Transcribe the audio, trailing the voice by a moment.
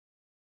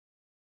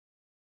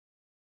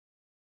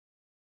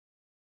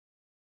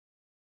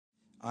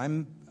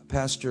I'm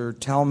Pastor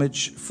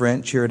Talmadge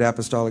French here at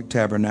Apostolic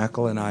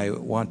Tabernacle, and I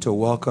want to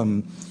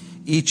welcome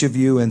each of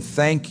you and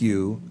thank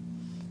you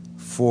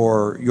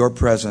for your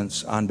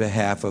presence on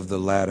behalf of the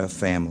Latta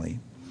family.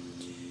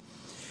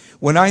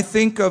 When I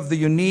think of the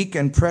unique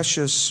and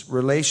precious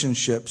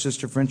relationship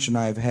Sister French and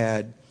I have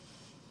had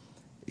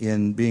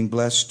in being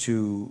blessed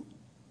to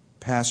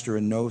pastor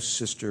and know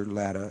Sister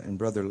Latta and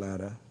Brother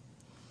Latta,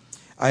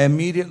 I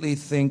immediately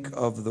think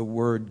of the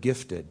word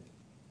gifted.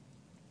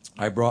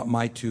 I brought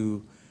my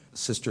two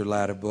Sister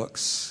Latta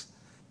books.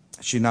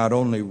 She not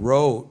only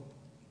wrote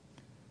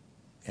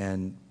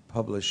and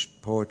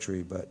published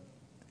poetry, but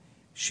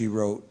she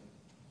wrote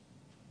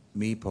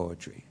me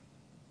poetry.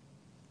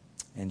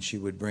 And she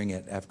would bring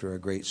it after a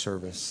great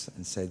service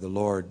and say, "The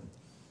Lord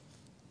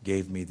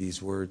gave me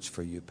these words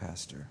for you,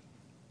 Pastor."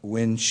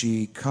 When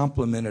she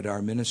complimented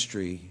our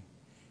ministry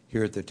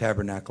here at the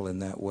Tabernacle in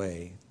that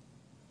way,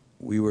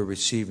 we were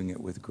receiving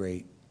it with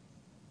great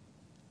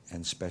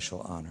and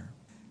special honor.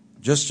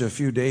 Just a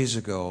few days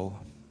ago,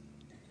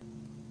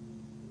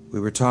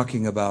 we were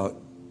talking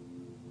about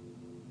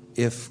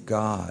if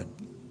God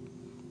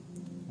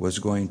was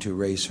going to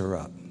raise her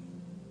up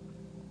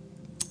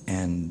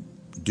and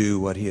do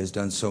what he has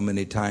done so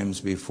many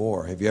times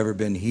before. Have you ever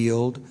been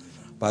healed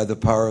by the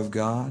power of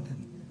God?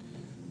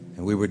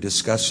 And we were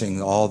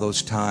discussing all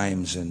those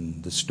times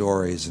and the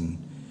stories, and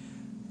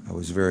I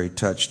was very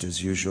touched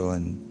as usual.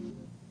 And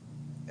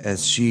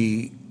as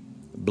she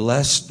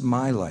blessed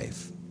my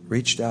life,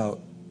 reached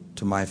out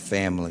to my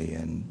family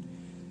and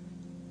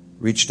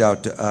reached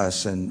out to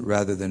us, and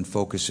rather than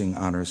focusing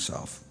on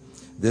herself,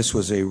 this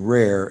was a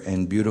rare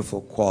and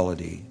beautiful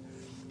quality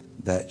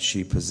that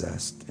she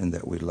possessed and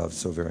that we love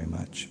so very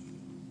much.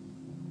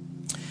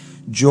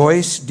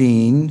 Joyce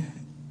Dean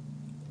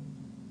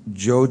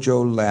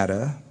Jojo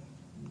Latta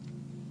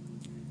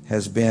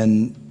has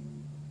been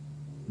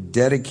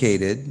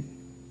dedicated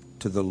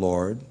to the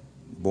Lord,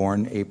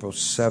 born April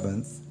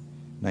 7th,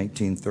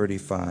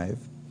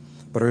 1935.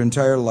 But her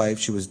entire life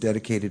she was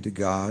dedicated to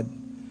God.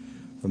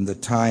 From the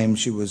time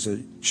she was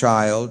a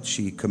child,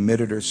 she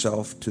committed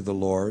herself to the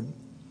Lord,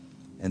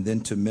 and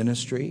then to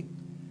ministry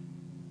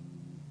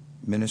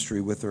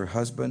with her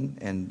husband,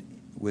 and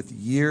with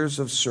years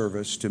of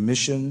service to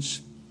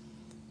missions.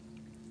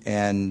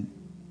 And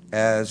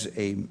as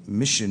a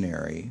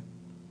missionary,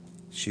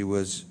 she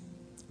was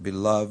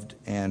beloved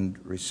and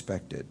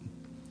respected.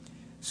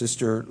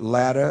 Sister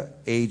Latta,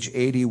 age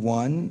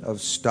 81, of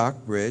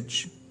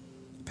Stockbridge,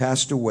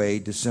 passed away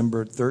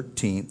December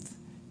 13th,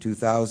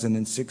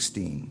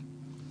 2016.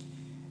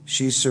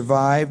 She's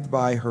survived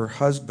by her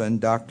husband,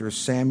 Dr.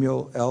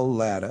 Samuel L.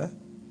 Latta,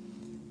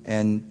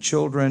 and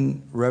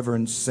children,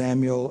 Reverend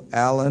Samuel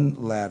Allen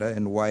Latta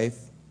and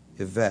wife,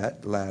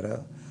 Yvette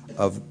Latta,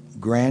 of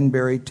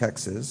Granbury,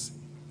 Texas,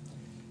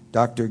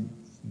 Dr.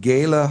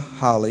 Gayla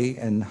Holly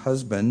and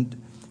husband,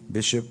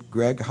 Bishop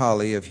Greg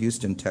Holly of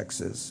Houston,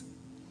 Texas,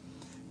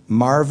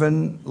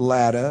 Marvin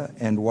Latta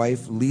and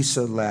wife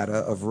Lisa Latta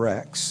of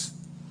Rex,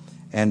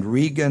 and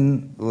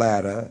Regan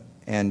Latta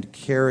and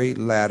Carrie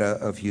Latta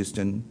of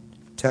Houston,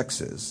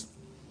 Texas,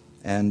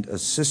 and a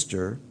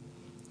sister,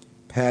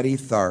 Patty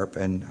Tharp,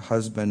 and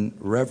husband,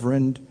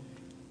 Reverend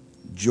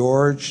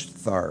George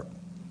Tharp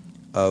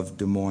of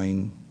Des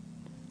Moines,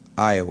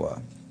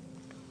 Iowa,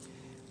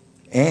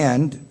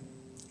 and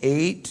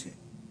 8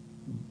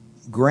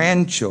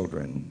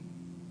 grandchildren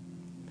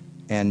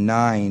and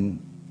 9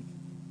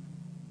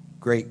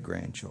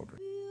 great-grandchildren.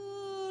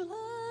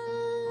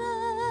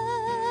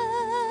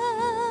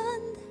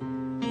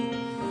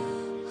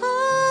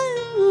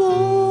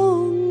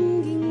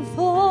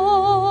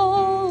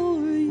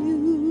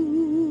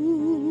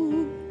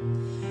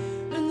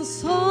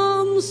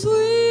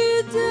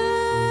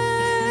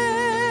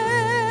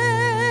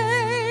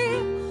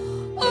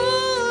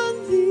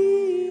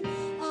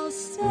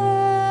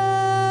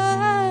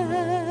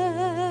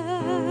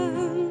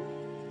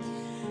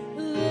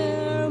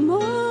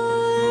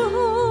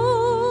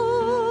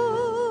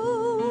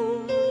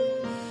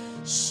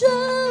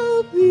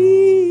 Shall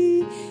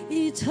be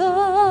eternal.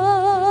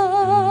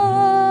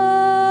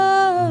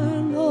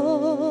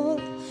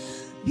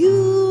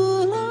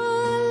 Beulah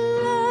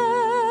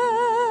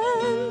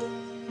land,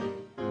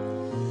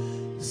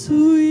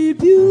 sweet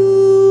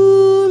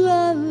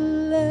Beulah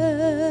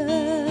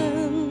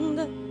land,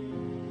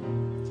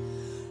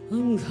 a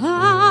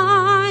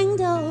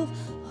kind of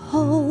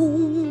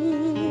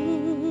home,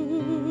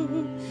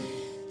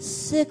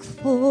 sick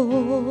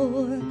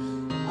for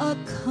a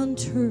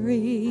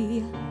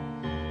country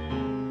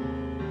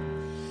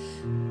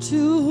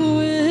to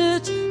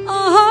which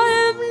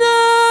I've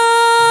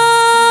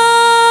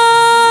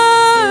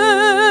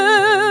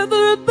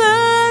never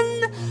been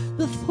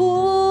before.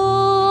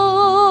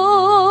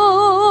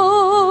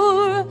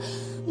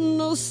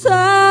 No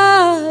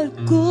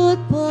sad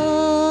goodbyes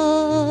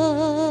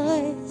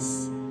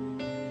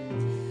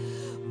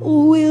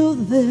will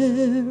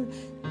there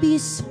be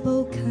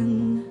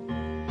spoken,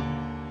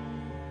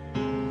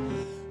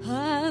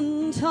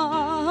 and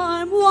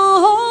time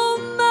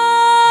won't matter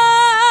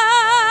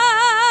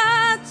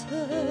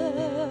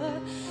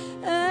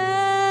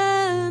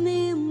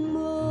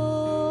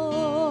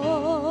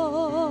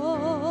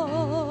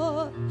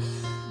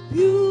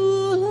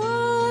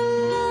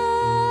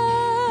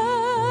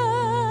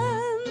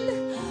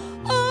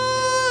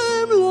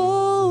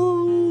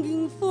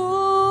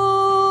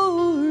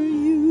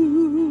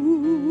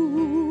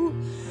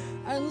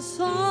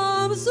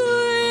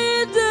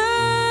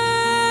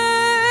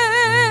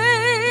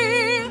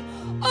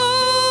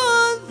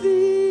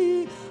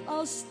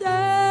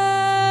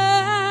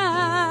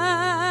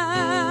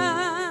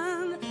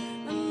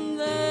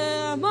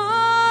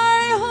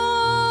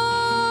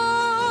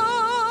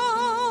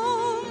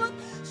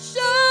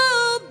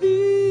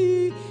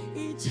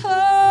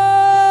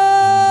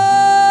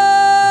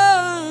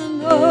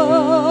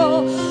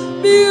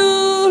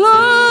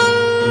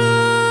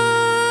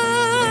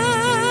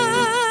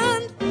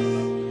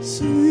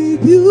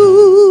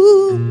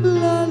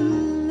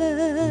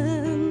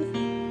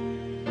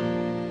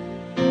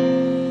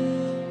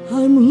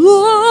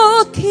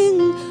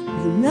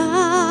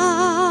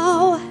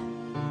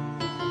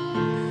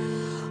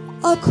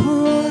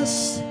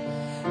across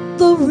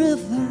the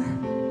river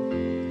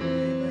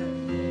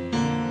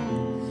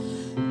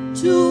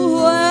to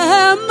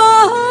where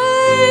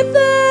my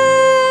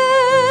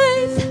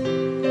faith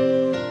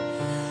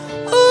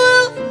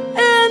will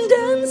end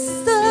in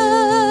sight.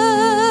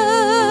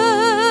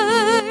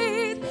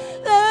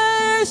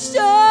 There's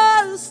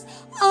just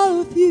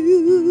a few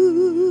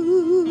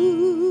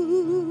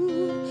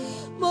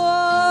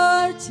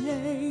more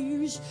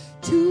days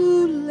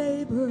to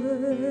labor,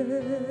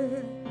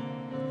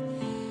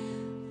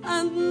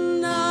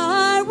 and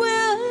I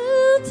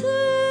will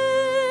take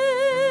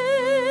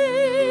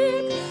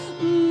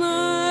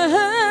my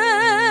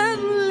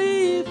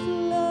heavenly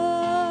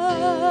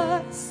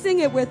flight. Sing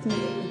it with me.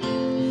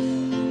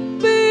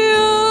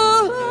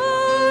 Beyond,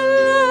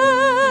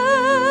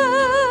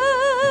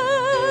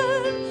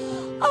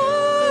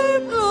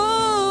 I'm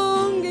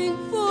longing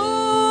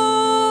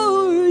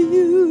for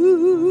you,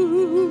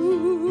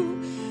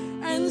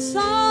 and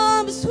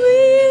some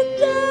sweet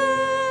day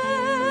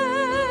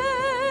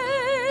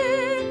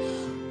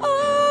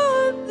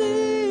on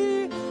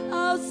thee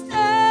I'll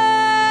stand,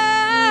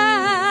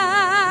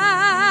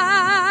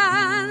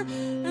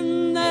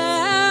 and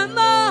then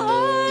my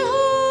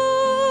home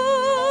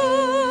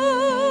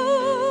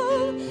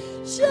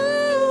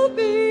shall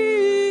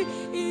be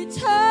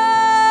eternal.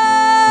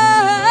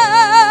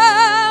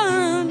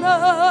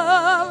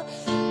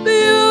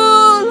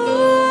 Beulah,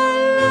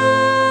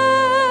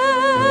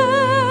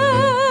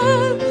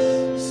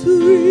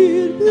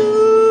 sweet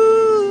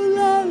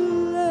Beulah,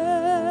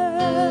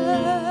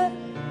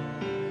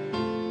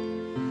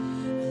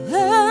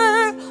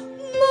 there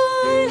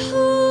my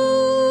home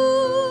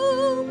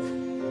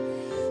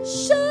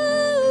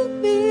shall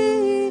be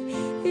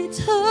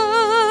eternal.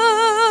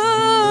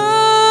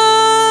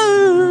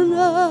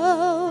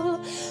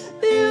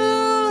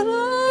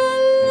 Beulah,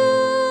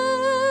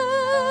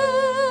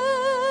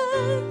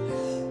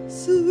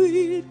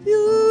 sweet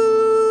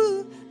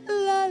Beulah.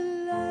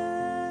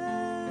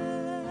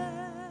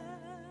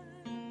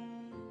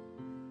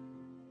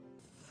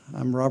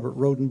 I'm Robert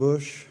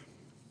Rodenbush,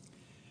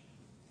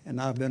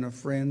 and I've been a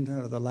friend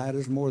of the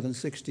Ladders more than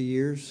 60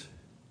 years.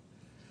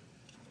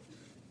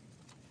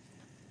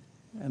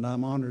 And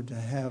I'm honored to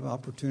have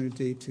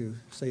opportunity to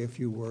say a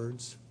few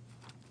words.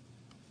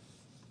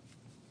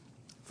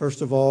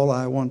 First of all,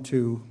 I want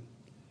to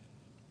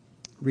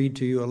read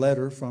to you a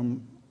letter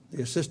from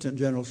the Assistant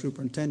General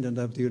Superintendent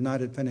of the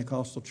United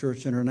Pentecostal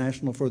Church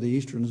International for the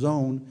Eastern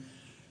Zone,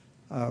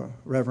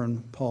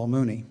 Reverend Paul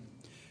Mooney.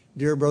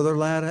 Dear Brother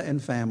Latta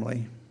and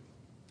family,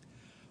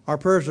 our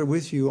prayers are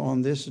with you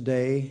on this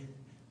day,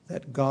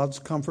 that God's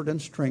comfort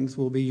and strength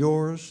will be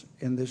yours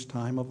in this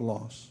time of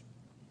loss.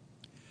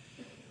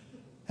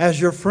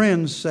 As your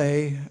friends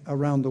say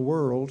around the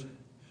world,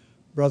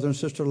 Brother and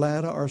Sister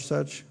Latta are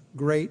such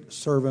great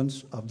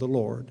servants of the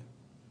Lord.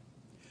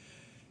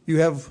 You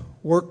have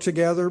worked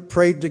together,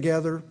 prayed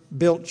together,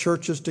 built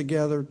churches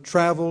together,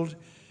 traveled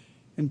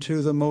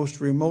into the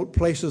most remote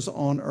places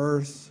on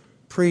earth,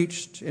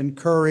 preached,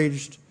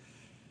 encouraged,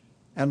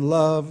 and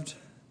loved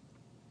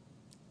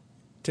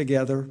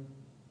together,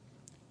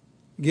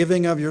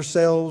 giving of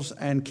yourselves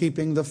and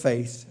keeping the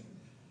faith.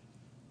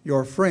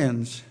 Your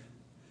friends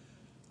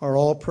are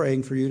all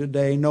praying for you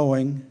today,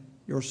 knowing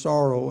your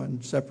sorrow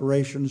and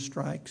separation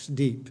strikes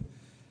deep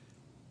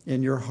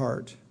in your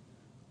heart.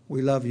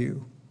 We love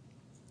you.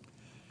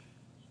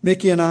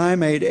 Mickey and I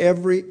made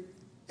every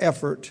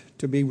effort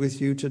to be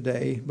with you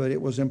today, but it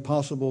was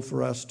impossible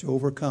for us to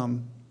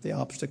overcome the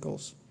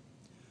obstacles.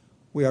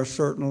 We are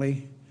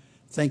certainly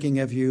thinking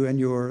of you and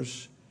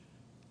yours,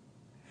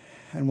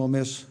 and we'll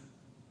miss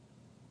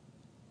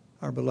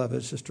our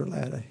beloved Sister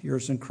Latta,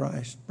 yours in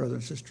Christ, Brother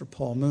and Sister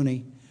Paul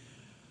Mooney.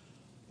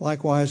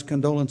 Likewise,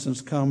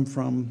 condolences come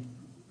from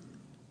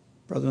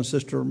Brother and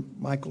Sister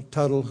Michael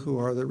Tuttle, who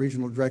are the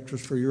regional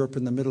directors for Europe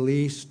and the Middle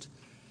East,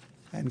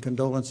 and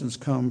condolences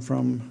come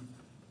from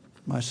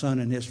my son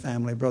and his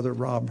family, Brother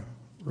Rob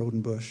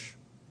Rodenbush.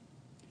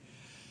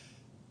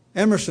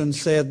 Emerson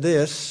said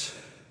this: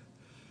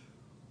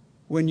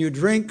 when you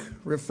drink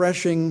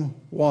refreshing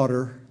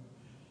water,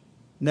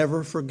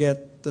 never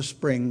forget the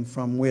spring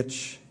from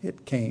which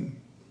it came.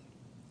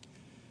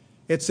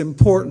 It's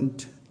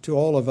important to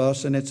all of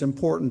us, and it's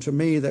important to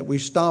me, that we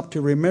stop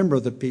to remember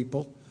the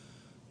people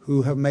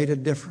who have made a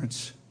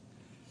difference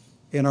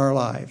in our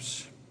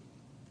lives.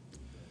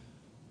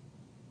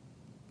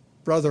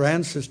 Brother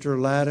and Sister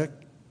Latta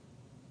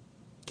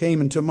came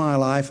into my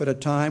life at a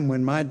time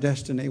when my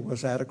destiny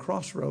was at a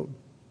crossroad.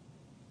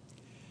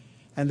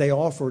 And they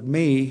offered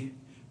me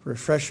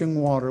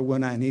refreshing water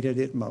when I needed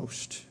it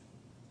most.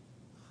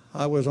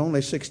 I was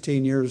only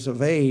 16 years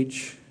of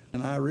age,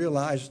 and I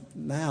realized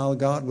now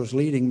God was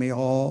leading me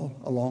all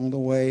along the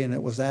way, and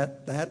it was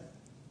at that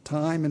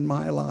time in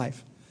my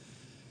life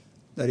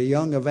that a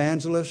young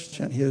evangelist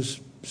and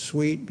his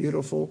sweet,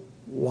 beautiful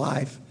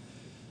wife,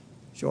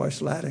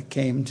 Joyce Latta,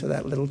 came to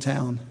that little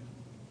town.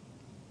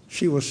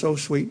 She was so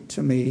sweet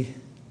to me,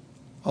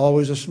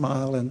 always a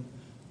smile and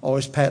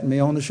always patting me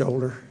on the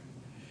shoulder.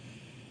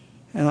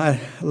 And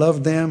I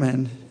loved them,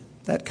 and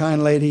that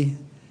kind lady,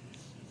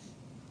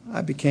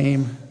 I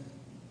became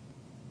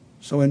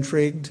so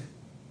intrigued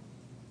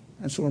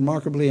and so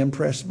remarkably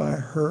impressed by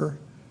her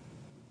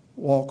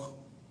walk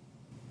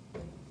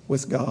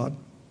with God.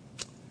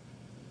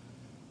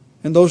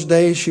 In those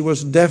days, she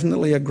was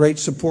definitely a great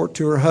support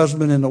to her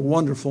husband and a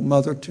wonderful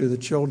mother to the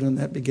children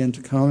that began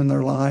to come in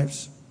their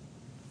lives.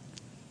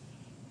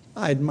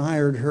 I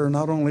admired her,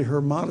 not only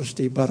her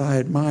modesty, but I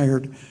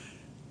admired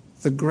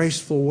the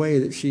graceful way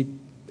that she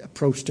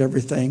approached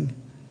everything,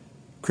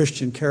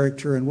 Christian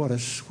character, and what a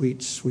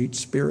sweet, sweet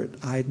spirit.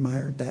 I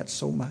admired that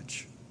so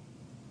much.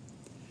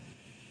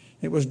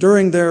 It was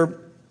during their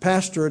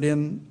pastorate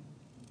in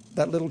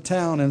that little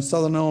town in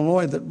southern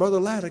Illinois that Brother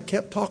Latta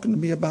kept talking to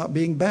me about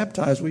being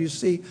baptized. Well, you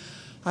see,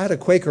 I had a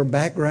Quaker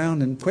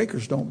background, and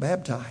Quakers don't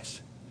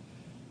baptize.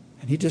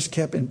 And he just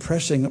kept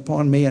impressing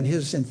upon me, and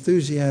his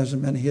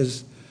enthusiasm and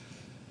his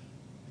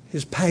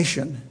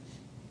passion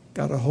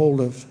got a hold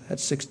of that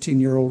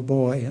 16-year-old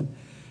boy. And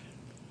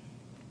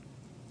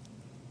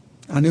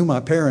I knew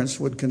my parents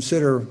would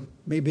consider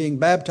me being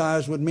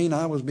baptized would mean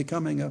I was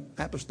becoming an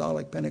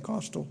apostolic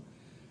Pentecostal.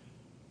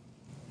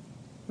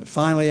 But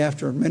finally,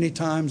 after many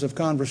times of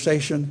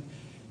conversation,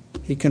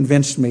 he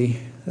convinced me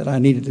that I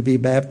needed to be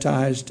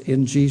baptized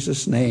in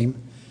Jesus'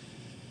 name.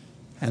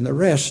 And the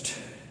rest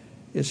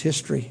is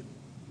history.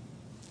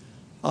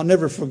 I'll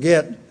never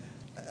forget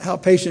how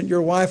patient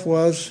your wife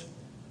was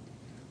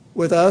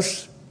with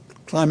us,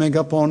 climbing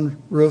up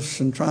on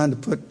roofs and trying to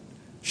put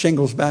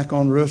shingles back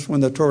on roofs when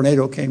the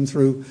tornado came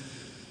through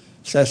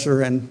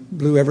Cesar and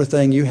blew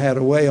everything you had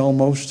away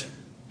almost.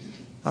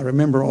 I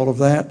remember all of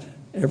that.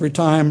 Every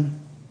time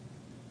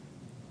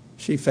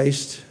she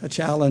faced a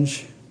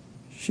challenge,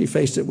 she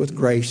faced it with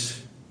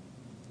grace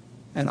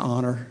and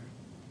honor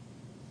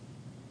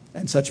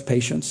and such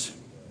patience.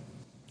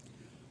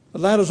 The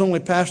Lattas only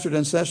pastored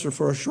in Cesar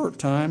for a short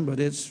time, but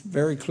it's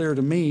very clear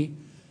to me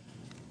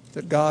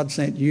that God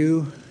sent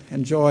you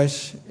and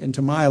Joyce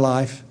into my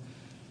life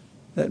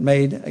that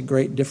made a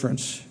great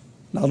difference,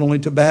 not only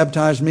to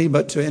baptize me,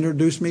 but to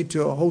introduce me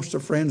to a host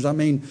of friends. I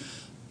mean,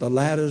 the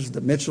Lattas,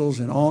 the Mitchells,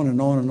 and on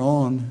and on and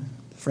on.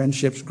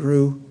 Friendships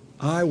grew.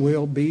 I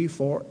will be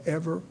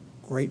forever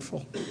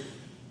grateful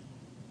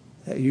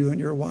that you and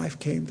your wife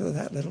came to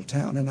that little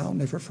town, and I'll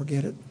never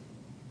forget it.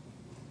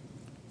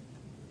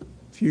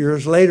 A few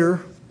years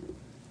later,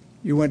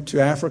 you went to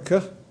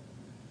Africa.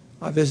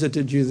 I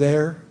visited you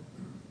there.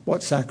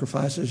 What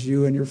sacrifices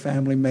you and your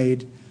family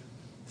made.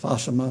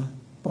 Fatima,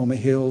 Boma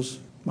Hills,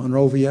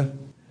 Monrovia.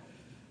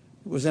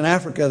 It was in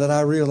Africa that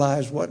I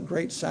realized what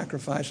great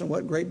sacrifice and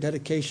what great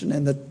dedication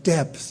and the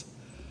depth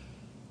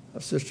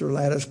of Sister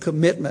Latta's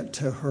commitment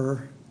to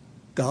her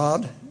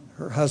God,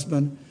 her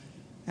husband,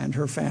 and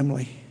her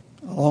family.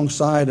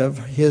 Alongside of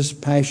his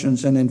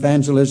passions and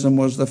evangelism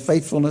was the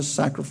faithfulness,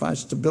 sacrifice,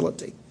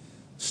 stability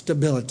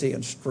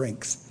and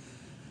strength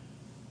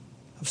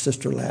of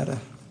Sister Latta.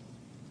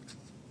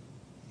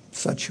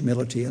 Such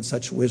humility and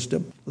such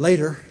wisdom.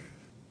 Later,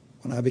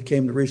 when I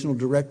became the regional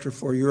director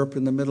for Europe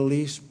and the Middle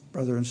East,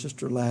 Brother and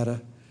Sister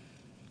Latta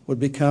would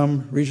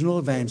become regional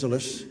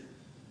evangelists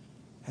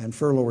and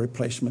furlough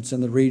replacements in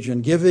the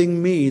region,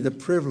 giving me the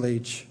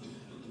privilege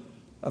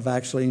of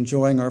actually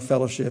enjoying our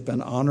fellowship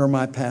and honor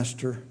my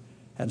pastor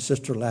and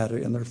Sister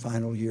Latta in their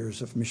final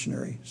years of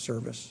missionary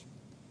service.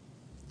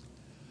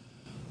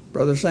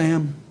 Brother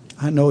Sam,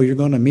 I know you're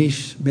going to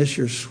miss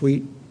your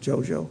sweet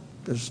JoJo.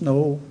 There's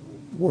no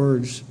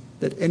words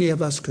that any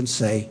of us can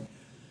say,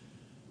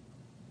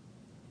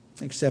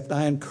 except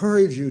I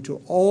encourage you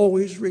to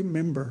always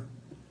remember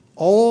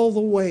all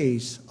the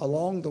ways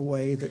along the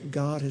way that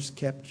God has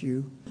kept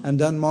you and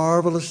done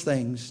marvelous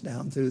things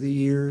down through the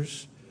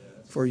years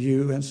for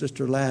you and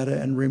Sister Latta,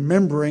 and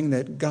remembering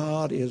that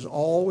God is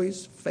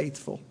always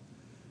faithful.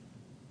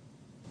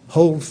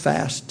 Hold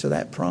fast to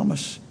that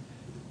promise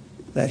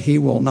that He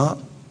will not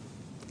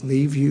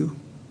leave you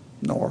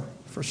nor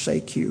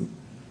forsake you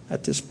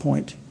at this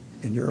point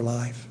in your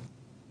life.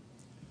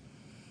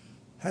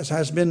 As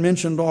has been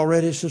mentioned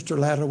already, Sister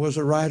Latta was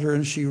a writer,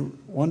 and she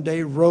one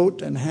day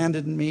wrote and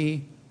handed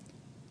me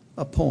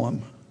a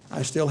poem.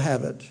 I still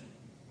have it.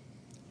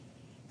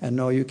 And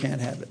no, you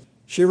can't have it.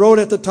 She wrote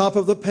at the top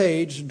of the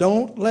page,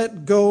 "Don't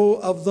let go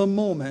of the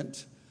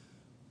moment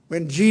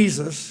when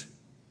Jesus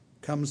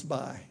comes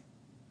by."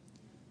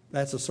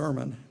 That's a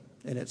sermon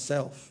in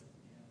itself.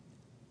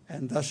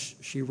 And thus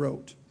she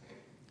wrote,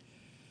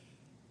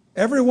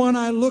 "Everyone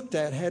I looked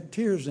at had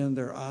tears in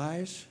their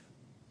eyes.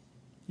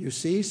 You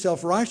see,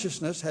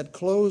 self-righteousness had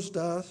closed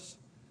us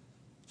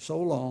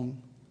so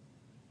long,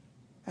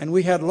 and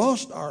we had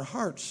lost our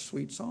heart's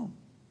sweet song.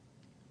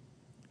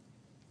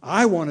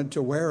 I wanted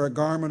to wear a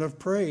garment of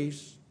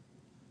praise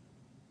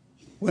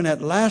when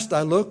at last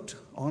I looked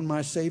on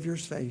my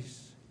Savior's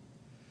face.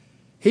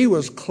 He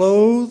was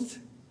clothed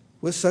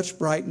with such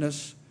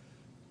brightness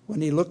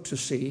when He looked to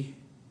see,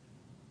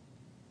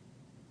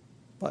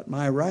 but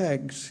my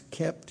rags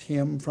kept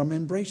Him from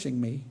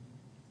embracing me.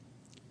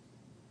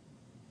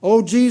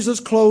 Oh,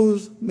 Jesus,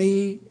 clothe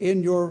me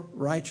in your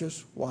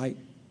righteous white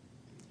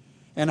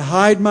and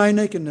hide my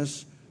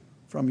nakedness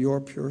from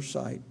your pure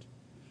sight.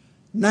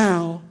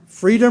 Now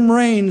freedom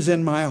reigns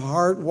in my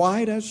heart,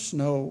 white as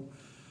snow.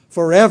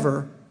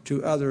 Forever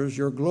to others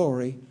your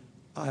glory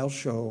I'll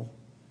show.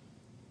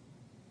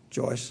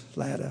 Joyce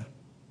Latta.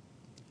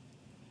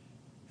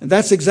 And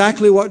that's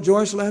exactly what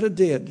Joyce Latta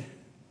did.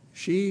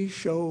 She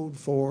showed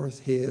forth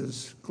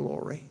his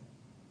glory.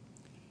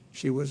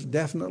 She was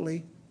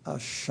definitely a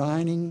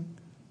shining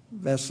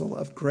vessel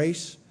of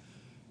grace,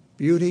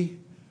 beauty,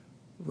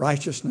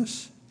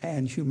 righteousness,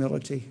 and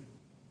humility.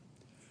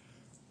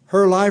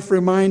 Her life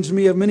reminds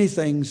me of many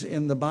things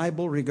in the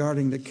Bible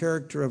regarding the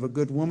character of a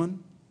good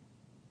woman.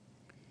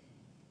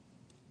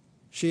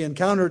 She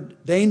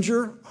encountered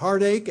danger,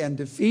 heartache, and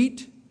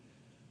defeat,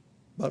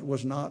 but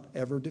was not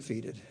ever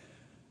defeated.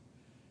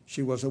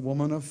 She was a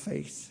woman of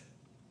faith.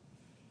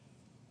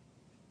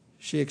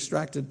 She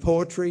extracted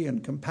poetry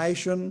and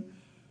compassion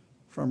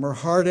from her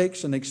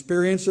heartaches and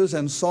experiences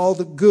and saw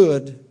the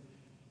good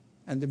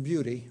and the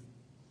beauty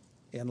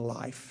in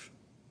life.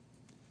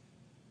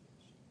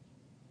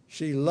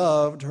 She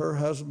loved her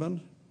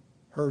husband,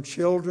 her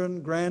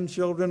children,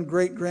 grandchildren,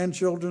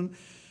 great-grandchildren,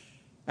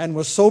 and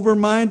was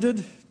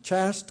sober-minded,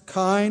 chaste,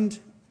 kind,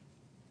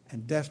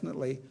 and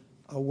definitely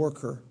a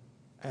worker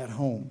at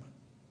home.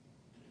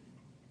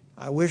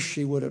 I wish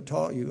she would have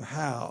taught you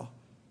how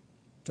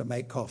to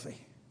make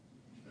coffee.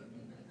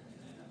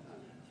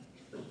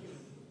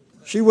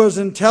 She was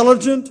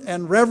intelligent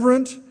and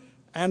reverent,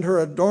 and her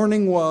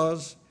adorning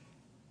was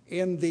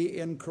in the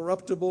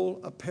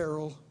incorruptible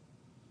apparel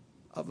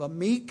of a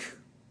meek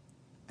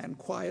and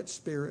quiet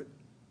spirit,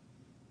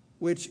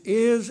 which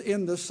is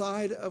in the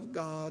sight of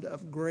God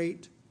of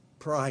great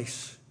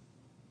price.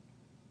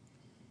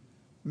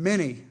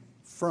 Many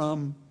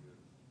from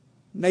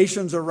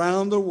nations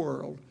around the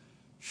world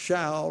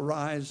shall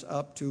rise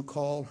up to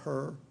call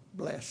her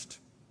blessed.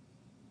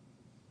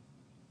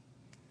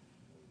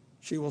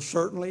 She will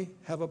certainly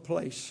have a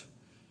place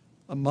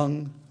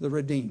among the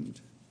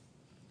redeemed.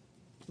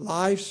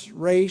 Life's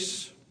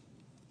race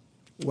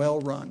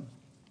well run.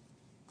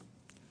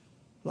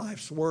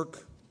 Life's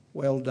work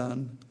well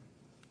done.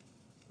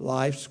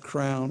 Life's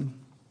crown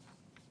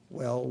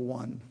well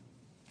won.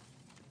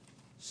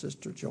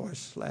 Sister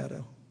Joyce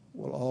Latta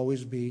will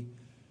always be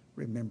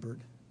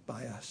remembered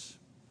by us.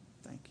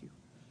 Thank you.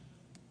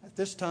 At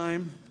this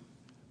time,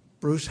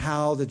 Bruce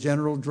Howe, the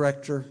General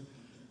Director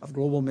of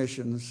Global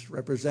Missions,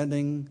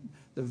 representing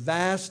the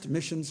vast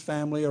missions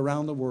family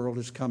around the world,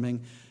 is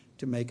coming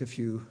to make a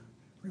few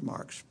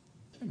remarks.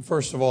 And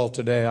first of all,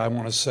 today I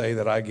want to say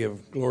that I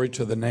give glory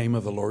to the name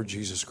of the Lord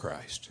Jesus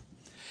Christ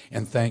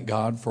and thank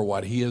God for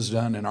what He has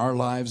done in our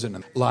lives and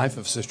in the life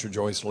of Sister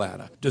Joyce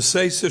Latta. To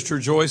say Sister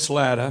Joyce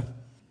Latta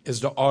is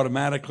to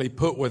automatically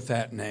put with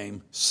that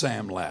name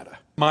Sam Latta.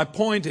 My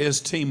point is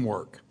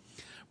teamwork.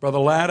 Brother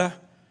Latta,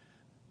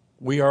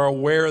 we are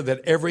aware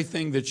that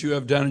everything that you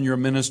have done in your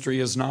ministry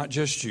is not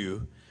just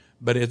you,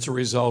 but it's a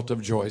result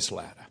of Joyce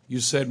Latta. You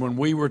said when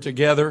we were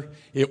together,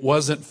 it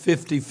wasn't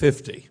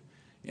 50-50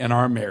 in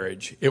our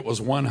marriage. It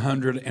was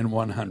 100 and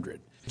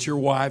 100. Your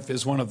wife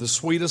is one of the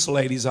sweetest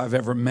ladies I've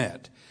ever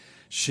met.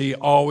 She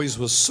always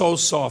was so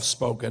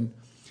soft-spoken.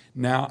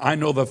 Now, I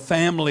know the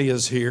family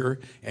is here,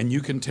 and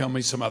you can tell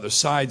me some other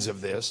sides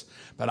of this,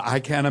 but I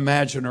can't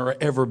imagine her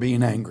ever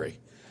being angry.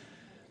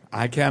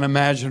 I can't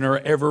imagine her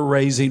ever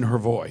raising her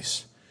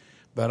voice.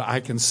 But I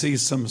can see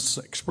some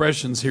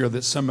expressions here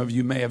that some of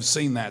you may have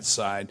seen that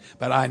side,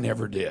 but I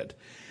never did.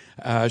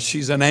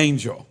 She's an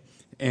angel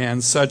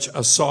and such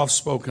a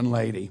soft-spoken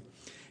lady.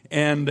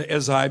 And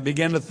as I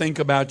began to think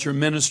about your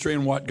ministry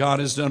and what God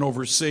has done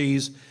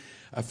overseas,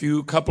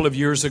 couple of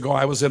years ago,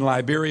 I was in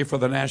Liberia for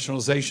the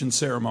nationalization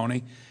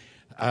ceremony.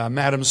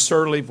 Madam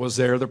Sirleaf was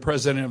there, the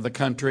president of the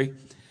country.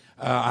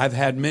 I've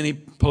had many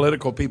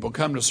political people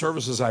come to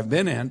services I've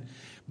been in,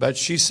 but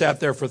she sat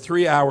there for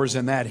 3 hours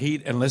in that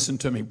heat and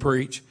listened to me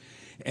preach.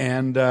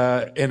 And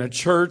in a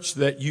church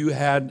that you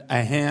had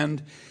a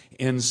hand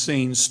in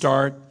seeing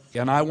start.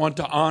 And I want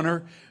to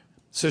honor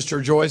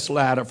Sister Joyce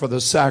Latta for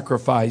the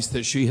sacrifice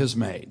that she has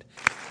made.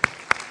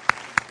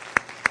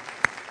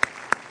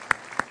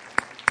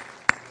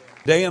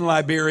 Today in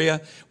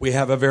Liberia, we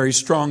have a very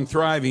strong,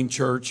 thriving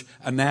church,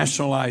 a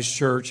nationalized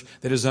church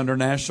that is under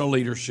national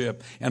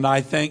leadership. And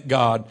I thank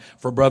God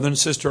for Brother and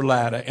Sister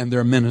Latta and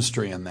their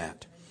ministry in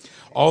that.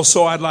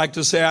 Also, I'd like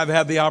to say I've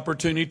had the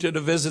opportunity to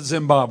visit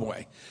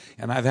Zimbabwe,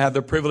 and I've had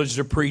the privilege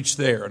to preach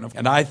there,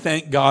 and I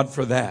thank God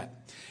for that.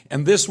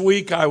 And this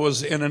week I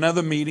was in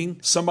another meeting.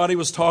 Somebody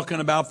was talking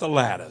about the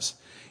Lattas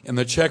in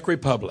the Czech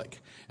Republic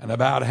and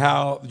about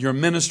how your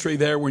ministry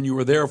there when you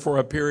were there for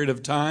a period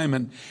of time,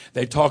 and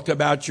they talked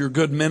about your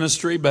good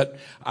ministry, but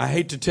I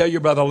hate to tell you,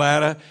 Brother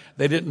Latta,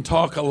 they didn't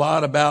talk a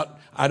lot about,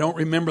 I don't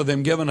remember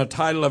them giving a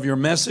title of your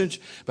message,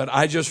 but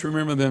I just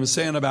remember them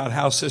saying about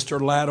how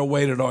Sister Latta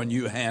waited on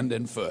you hand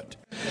and foot.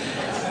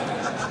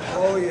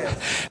 Oh, yeah.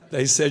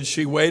 They said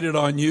she waited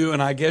on you,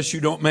 and I guess you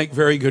don't make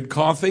very good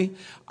coffee.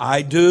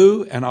 I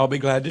do, and I'll be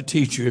glad to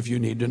teach you if you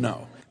need to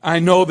know. I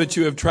know that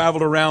you have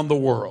traveled around the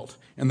world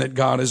and that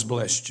God has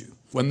blessed you.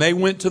 When they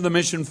went to the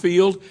mission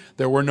field,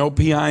 there were no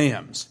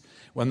PIMs.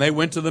 When they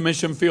went to the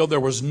mission field, there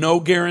was no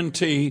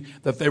guarantee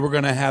that they were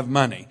going to have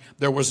money.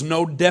 There was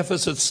no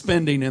deficit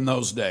spending in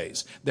those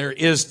days. There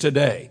is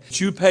today.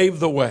 You paved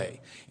the way.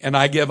 And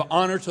I give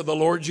honor to the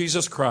Lord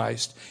Jesus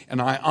Christ,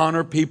 and I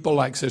honor people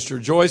like Sister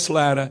Joyce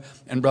Latta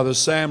and Brother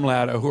Sam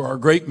Latta, who are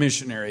great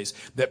missionaries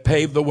that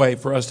paved the way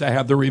for us to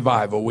have the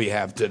revival we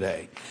have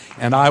today.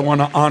 And I want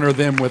to honor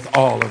them with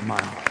all of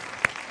my heart.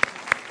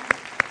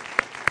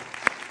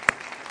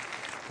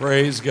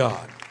 Praise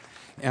God.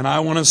 And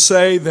I want to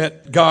say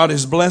that God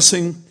is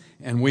blessing,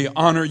 and we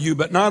honor you,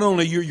 but not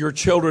only you, your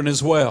children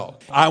as well.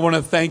 I want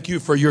to thank you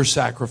for your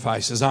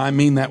sacrifices. I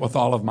mean that with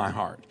all of my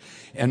heart.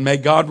 And may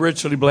God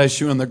richly bless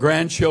you and the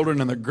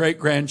grandchildren and the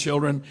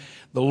great-grandchildren.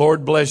 The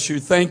Lord bless you.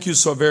 Thank you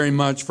so very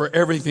much for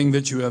everything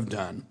that you have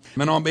done.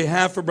 And on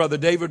behalf of Brother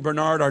David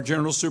Bernard, our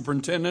General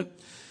Superintendent,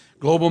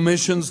 Global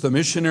Missions, the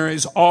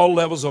missionaries, all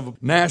levels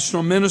of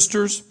national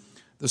ministers,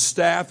 the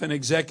staff and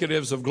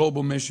executives of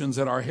Global Missions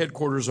at our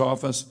headquarters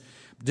office,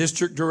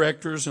 district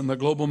directors, and the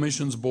Global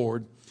Missions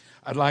Board,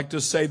 I'd like to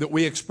say that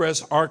we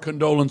express our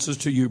condolences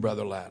to you,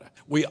 Brother Latta.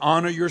 We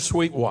honor your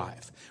sweet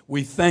wife.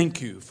 We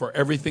thank you for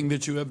everything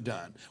that you have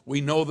done.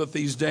 We know that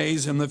these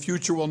days in the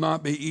future will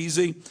not be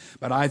easy,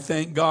 but I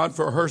thank God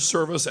for her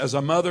service as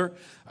a mother,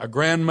 a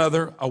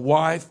grandmother, a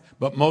wife,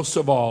 but most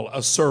of all,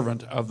 a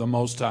servant of the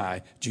Most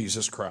High,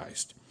 Jesus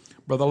Christ.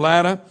 Brother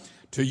Latta,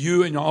 to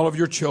you and all of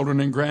your children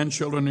and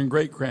grandchildren and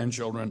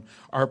great-grandchildren,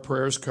 our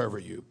prayers cover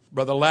you.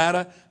 Brother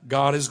Latta,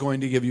 God is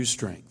going to give you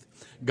strength.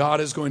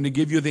 God is going to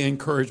give you the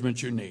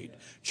encouragement you need.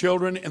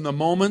 Children, in the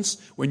moments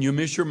when you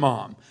miss your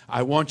mom,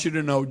 I want you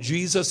to know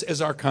Jesus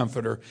is our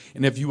comforter,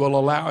 and if you will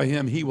allow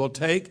him, he will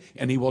take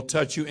and he will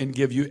touch you and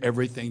give you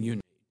everything you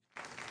need.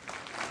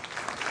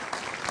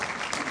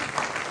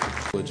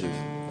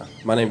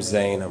 My name's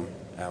Zane. I'm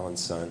Alan's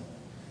son.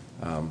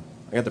 I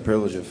got the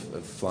privilege of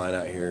flying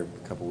out here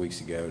a couple weeks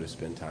ago to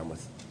spend time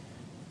with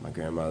my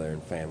grandmother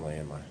and family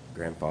and my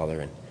grandfather.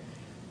 And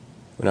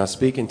when I was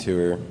speaking to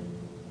her,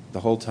 the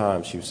whole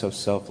time she was so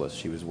selfless.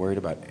 She was worried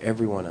about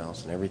everyone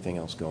else and everything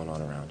else going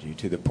on around you,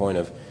 to the point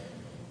of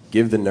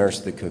give the nurse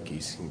the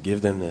cookies and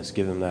give them this,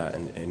 give them that.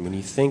 And when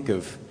you think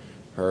of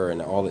her and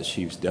all that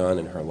she's done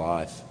in her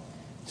life,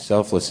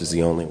 selfless is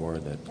the only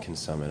word that can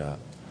sum it up.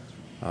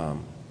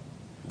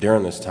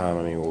 During this time,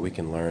 I mean, what we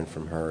can learn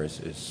from her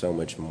is so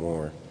much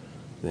more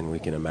than we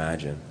can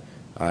imagine.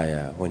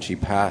 When she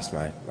passed,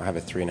 I have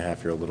a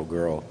 3.5-year-old little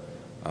girl.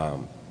 I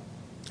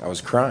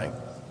was crying.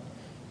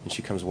 And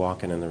she comes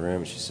walking in the room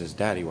and she says,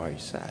 "Daddy, why are you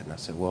sad?" And I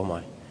said, "Well,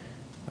 my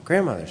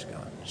grandmother's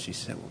gone." And she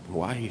said, "Well,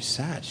 why are you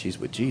sad? She's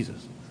with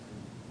Jesus."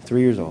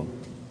 3 years old.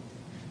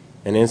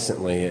 And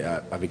instantly,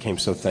 I became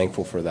so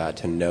thankful for that,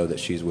 to know that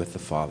she's with the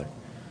Father.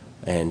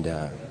 And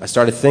I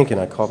started thinking,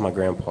 I called my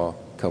grandpa a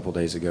couple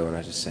days ago and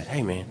I just said,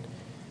 "Hey, man,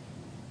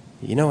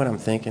 you know what I'm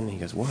thinking?" He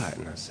goes, "What?"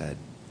 And I said,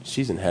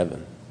 "She's in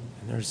heaven."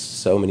 And there's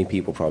so many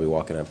people probably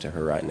walking up to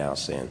her right now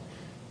saying,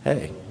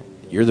 "Hey,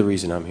 you're the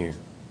reason I'm here.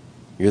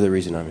 You're the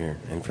reason I'm here."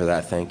 And for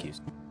that, thank you.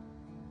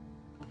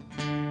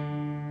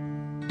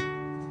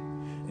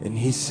 And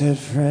he said,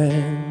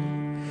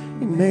 "Friend,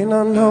 you may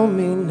not know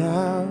me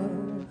now."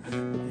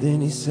 But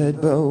then he said,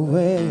 "But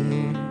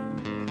wait.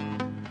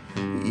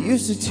 You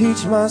used to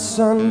teach my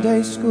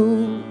Sunday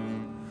school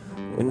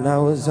when I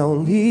was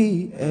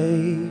only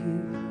 8.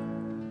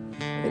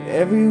 And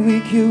every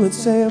week you would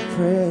say a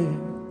prayer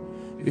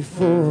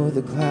before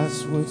the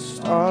class would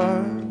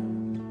start.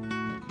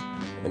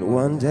 And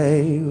one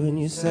day when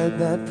you said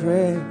that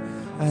prayer,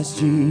 I asked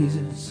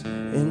Jesus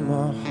in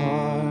my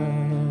heart.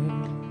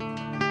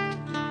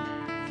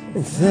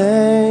 And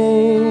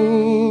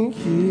thank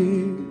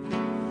you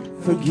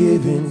for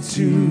giving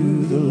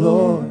to the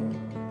Lord.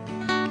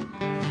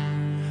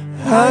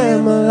 I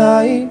am a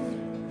life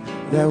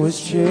that was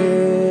changed.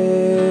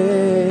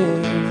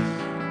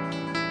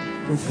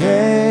 And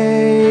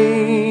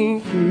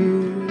thank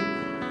you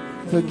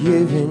for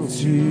giving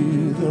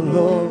to the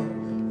Lord.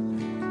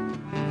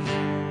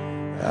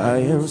 I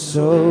am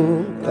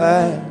so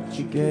glad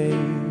you gave.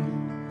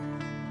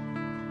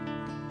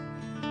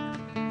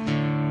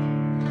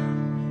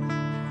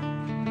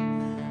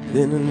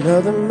 Then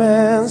another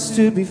man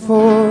stood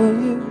before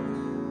you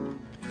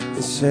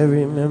and said,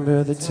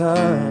 "Remember the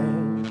time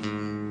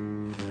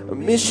a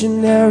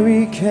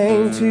missionary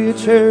came to your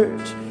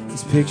church.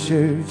 His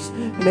pictures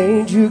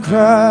made you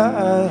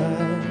cry.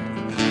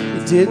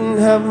 You didn't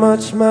have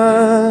much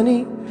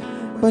money,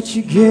 but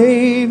you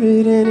gave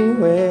it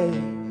anyway.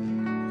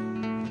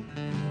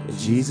 And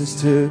Jesus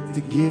took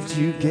the gift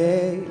you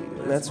gave,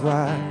 and that's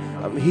why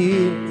I'm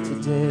here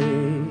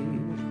today.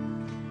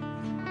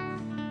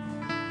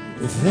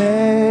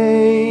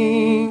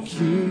 Thank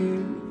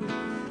you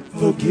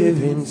for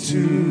giving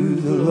to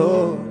the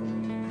Lord.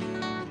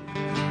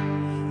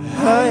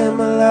 I am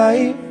a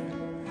life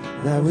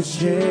that was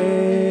changed.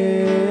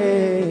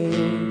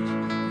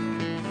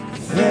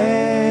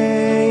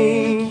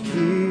 Thank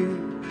you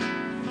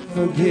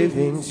for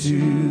giving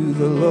to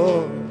the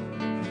Lord.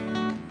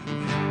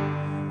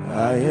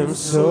 I am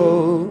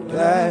so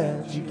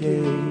glad you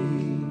gave."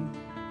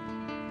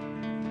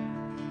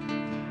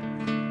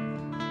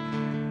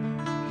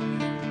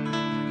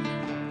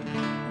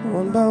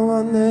 One by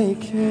one they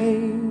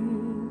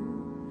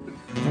came,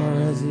 far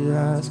as the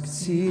eyes could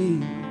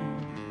see.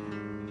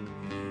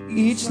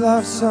 Each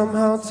life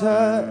somehow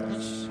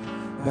touched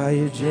by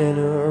your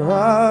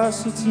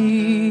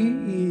generosity.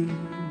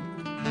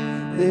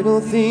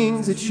 Little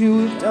things that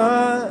you have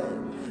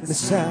done, the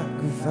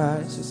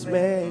sacrifices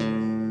made,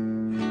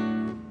 unnoticed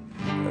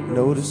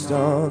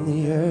on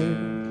the earth,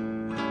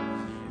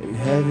 in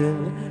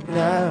heaven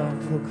now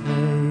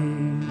proclaim.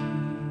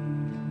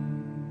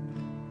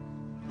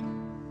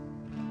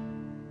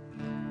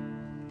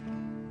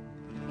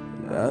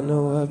 And I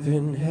know up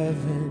in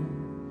heaven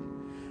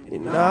you're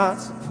not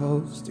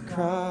supposed to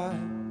cry,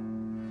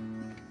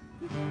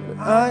 but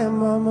I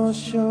am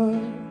almost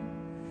sure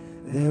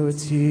there were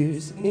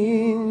tears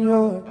in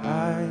your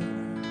eyes.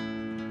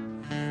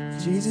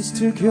 Jesus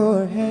took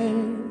your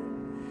hand,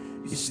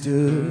 you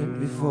stood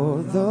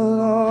before the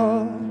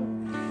Lord.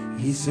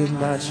 He said,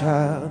 my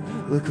child,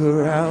 look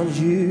around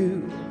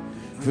you,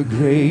 for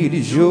great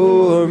is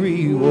your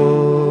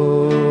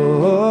reward.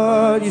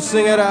 You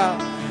sing it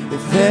out. And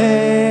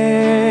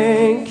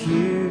thank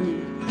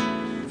you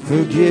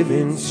for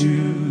giving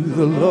to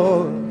the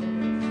Lord.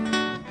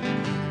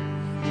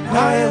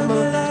 I am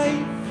a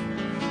life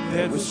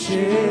that was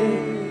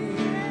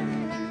changed.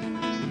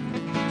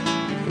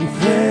 And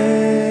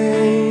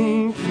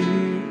thank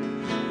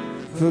you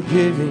for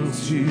giving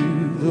to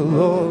the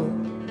Lord.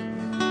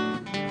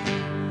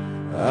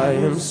 I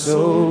am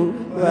so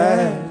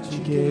glad you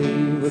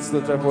gave. Let's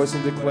lift our voice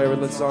and declare it.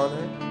 Let's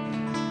honor.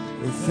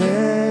 And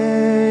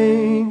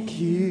thank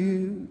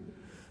you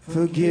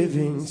for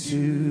giving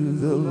to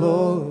the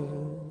Lord.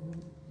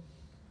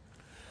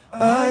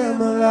 I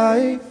am a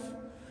life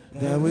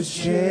that was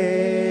changed.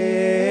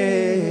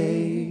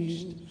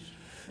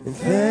 And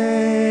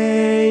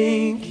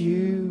thank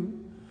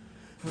you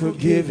for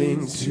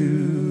giving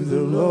to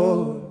the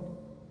Lord.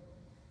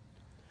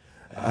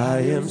 I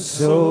am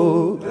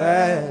so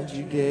glad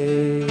you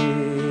gave.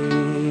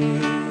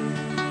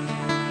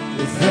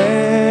 And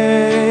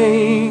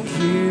thank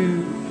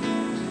you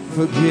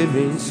for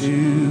giving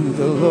to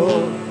the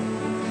Lord.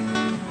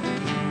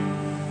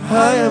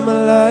 I am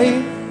a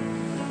life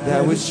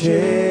that was changed.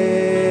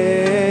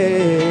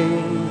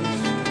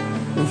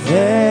 And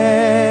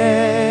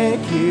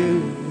thank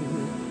you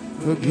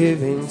for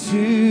giving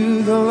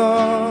to the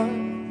Lord.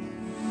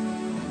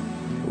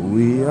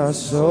 We are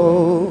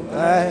so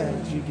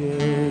glad you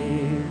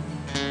gave.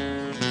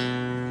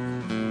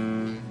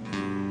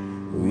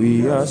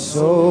 We are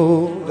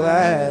so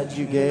glad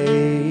you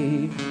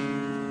gave.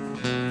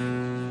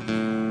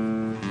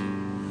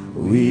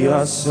 We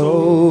are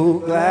so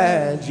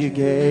glad you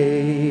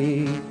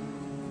gave.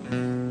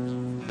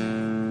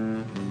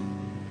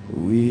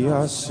 We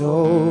are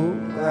so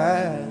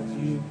glad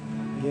you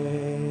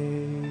gave.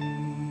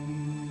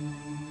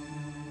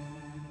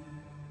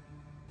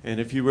 And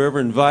if you were ever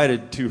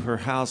invited to her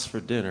house for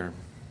dinner,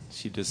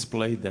 she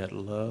displayed that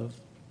love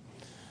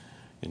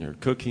in her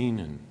cooking,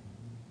 and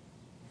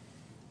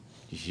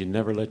she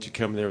never let you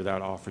come there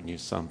without offering you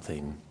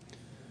something.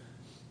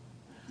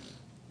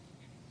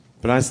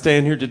 But I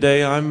stand here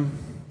today, I'm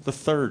the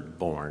third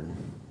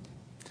born.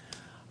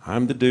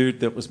 I'm the dude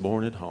that was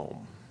born at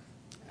home,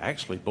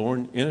 actually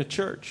born in a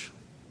church.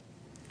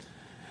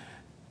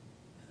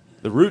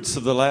 The roots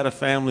of the Latta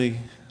family,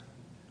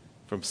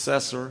 from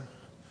Cesar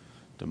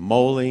to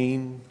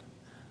Moline,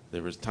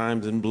 there was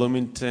times in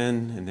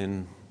Bloomington and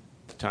then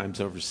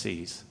times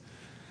overseas.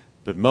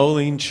 But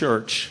Moline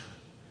Church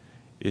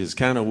is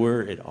kind of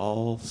where it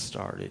all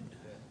started.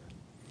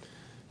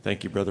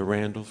 Thank you, Brother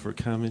Randall, for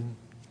coming.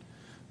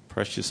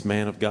 Precious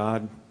man of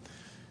God.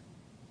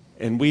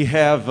 And we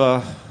have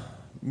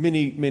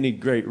many, many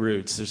great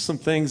roots. There's some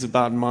things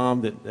about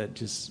Mom that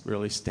just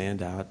really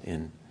stand out.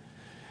 And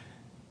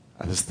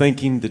I was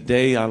thinking the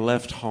day I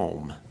left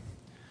home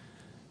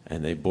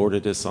and they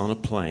boarded us on a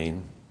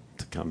plane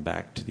to come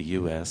back to the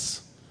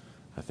U.S.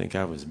 I think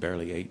I was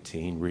barely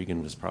 18.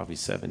 Regan was probably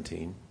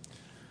 17.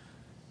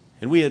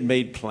 And we had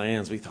made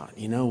plans. We thought,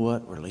 you know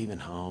what? We're leaving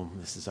home.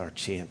 This is our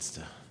chance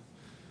to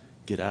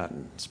get out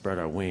and spread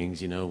our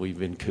wings. You know, we've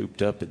been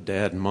cooped up at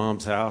Dad and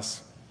Mom's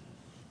house.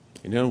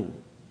 You know,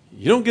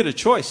 you don't get a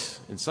choice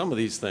in some of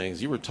these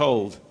things. You were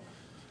told,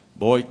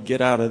 boy,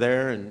 get out of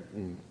there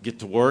and get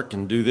to work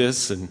and do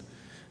this. And,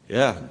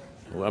 yeah,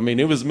 well, I mean,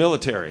 it was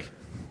military.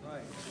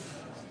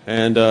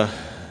 And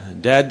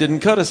Dad didn't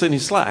cut us any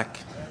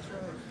slack.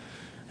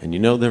 And you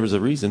know there was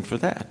a reason for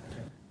that.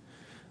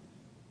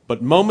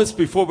 But moments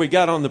before we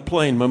got on the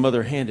plane, my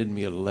mother handed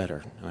me a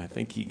letter. And I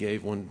think she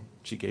gave one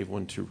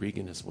to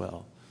Regan as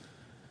well.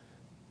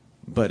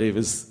 But it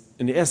was,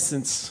 in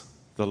essence,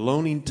 the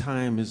loaning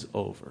time is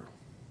over.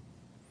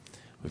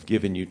 We've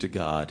given you to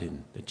God.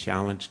 And the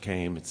challenge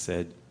came. It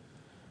said,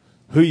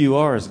 who you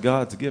are is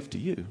God's gift to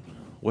you.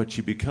 What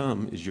you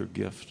become is your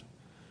gift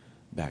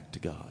back to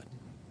God.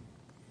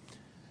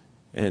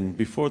 And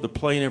before the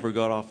plane ever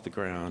got off the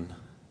ground,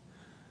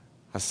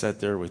 I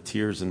sat there with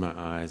tears in my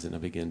eyes and I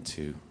began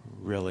to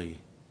really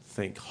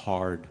think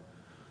hard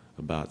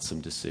about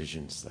some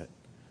decisions that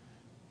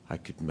I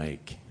could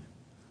make.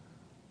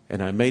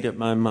 And I made up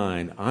my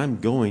mind, I'm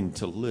going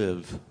to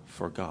live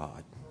for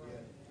God.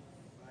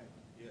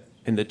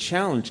 And the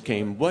challenge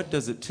came, what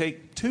does it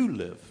take to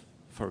live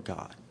for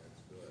God?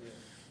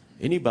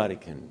 Anybody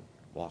can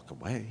walk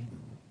away.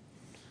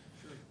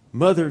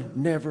 Mother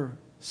never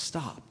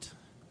stopped.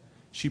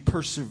 She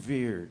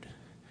persevered.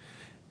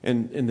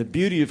 And the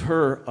beauty of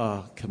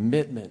her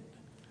commitment,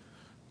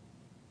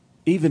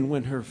 even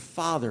when her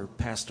father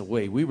passed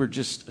away, we were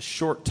just a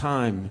short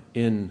time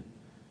in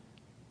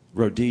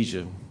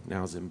Rhodesia,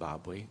 now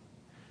Zimbabwe,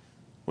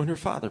 when her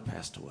father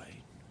passed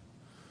away.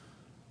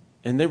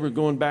 And they were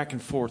going back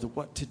and forth,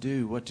 what to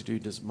do,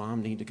 does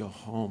mom need to go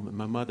home? And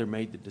my mother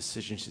made the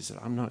decision, she said,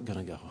 I'm not going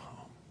to go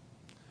home.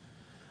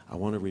 I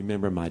want to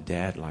remember my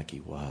dad like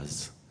he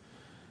was.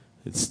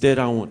 Instead,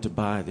 I want to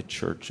buy the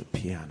church a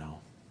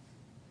piano.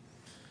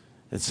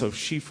 And so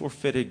she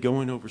forfeited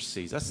going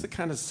overseas. That's the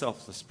kind of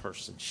selfless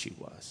person she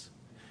was.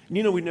 And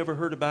you know, we never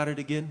heard about it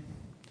again.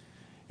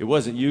 It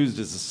wasn't used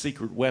as a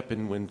secret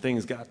weapon when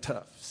things got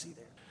tough. See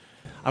there?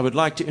 I would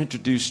like to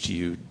introduce to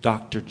you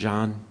Dr.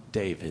 John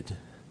David.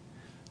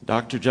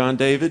 Dr. John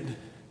David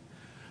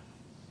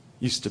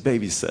used to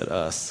babysit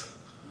us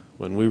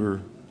when we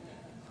were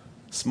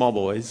small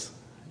boys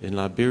in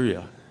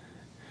Liberia.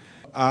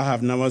 I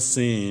have never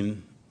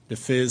seen the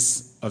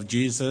face of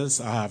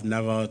Jesus. I have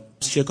never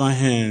shaken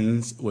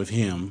hands with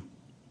him.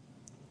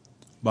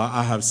 But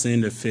I have seen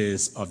the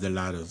face of the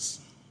Ladders,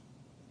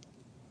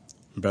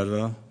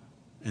 brother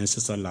and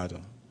sister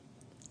Ladder.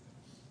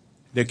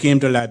 They came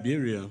to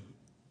Liberia.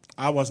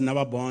 I was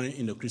never born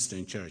in the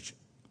Christian church.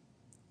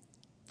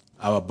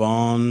 I was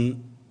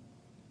born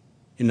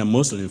in a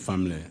Muslim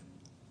family.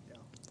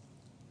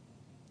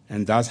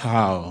 And that's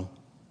how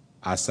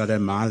I started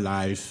my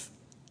life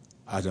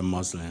as a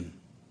Muslim.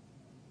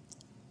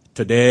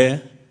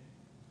 Today,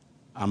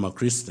 I'm a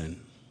Christian.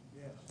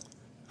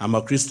 I'm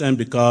a Christian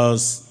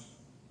because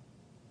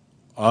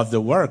of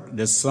the work,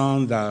 the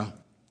song that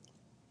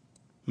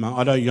my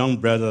other young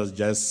brothers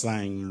just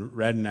sang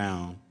right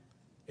now.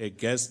 It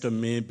gets to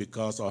me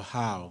because of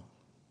how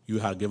you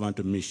have given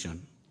to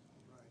mission.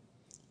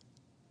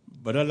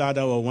 Brother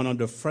Ladder was one of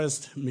the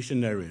first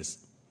missionaries.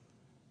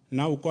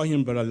 Now we call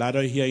him Brother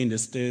Ladder here in the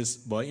States,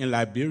 but in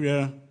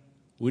Liberia,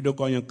 we don't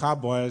call him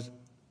Cowboy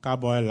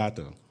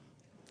Ladder.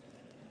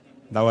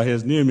 That was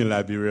his name in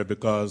Liberia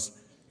because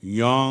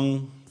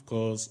young, of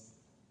course,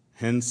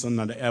 handsome,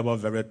 and ever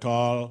very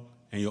tall,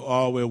 and you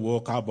always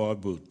wore cowboy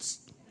boots.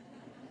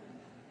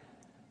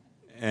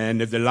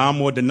 And if the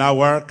lawnmower did not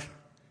work,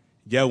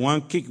 just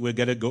one kick will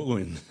get it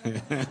going.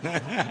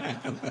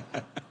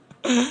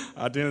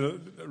 I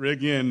think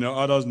Reggie and the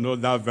others know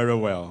that very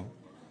well.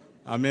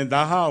 I mean,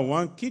 that's how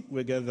one kick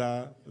will get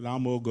the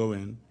lawnmower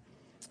going.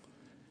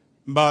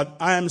 But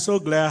I am so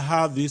glad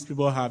how these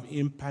people have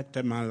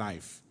impacted my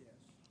life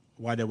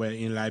while they were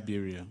in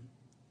Liberia.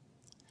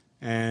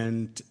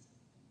 And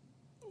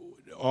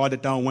all the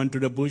time went to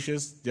the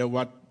bushes. They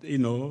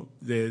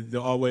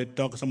always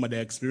talk some of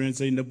their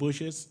experiences in the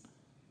bushes.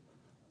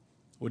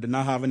 We did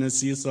not have any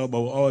seesaw, but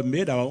we all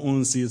made our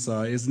own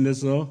seesaw, isn't it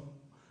so?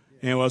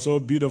 And it was so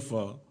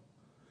beautiful.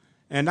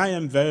 And I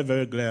am very,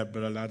 very glad,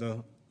 Brother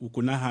Ladder, we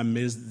could not have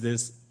missed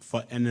this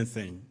for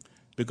anything.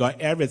 Because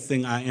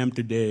everything I am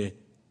today,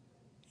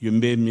 you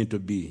made me to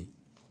be.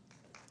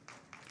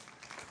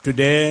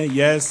 Today,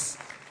 yes,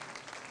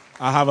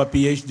 I have a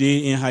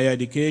PhD in higher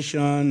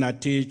education. I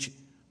teach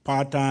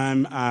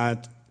part-time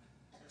at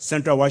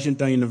Central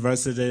Washington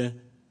University.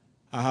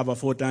 I have a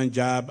full-time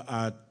job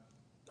at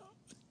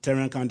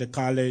Tarrant County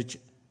College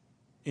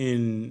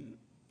in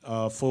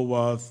Fort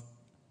Worth.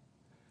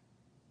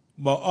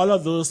 But all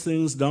of those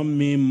things don't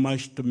mean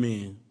much to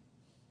me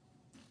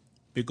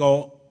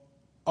because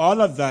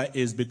all of that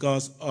is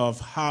because of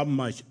how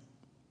much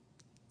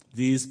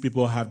these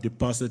people have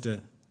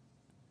deposited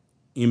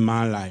in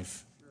my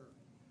life.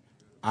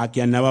 I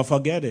can never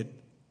forget it.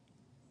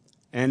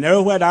 And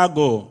everywhere I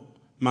go,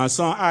 my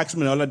son asked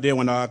me the other day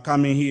when I was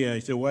coming here,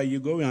 he said, where are you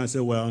going? I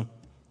said, well,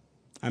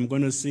 I'm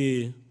going to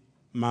see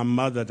my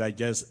mother that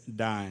just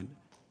died.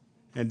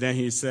 And then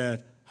he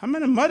said, how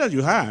many mothers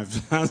you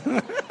have?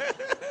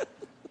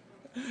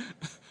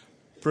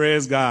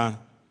 Praise God.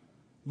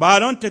 But I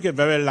don't take it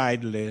very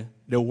lightly,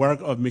 the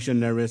work of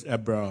missionaries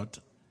abroad.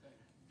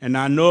 And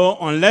I know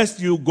unless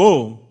you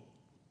go,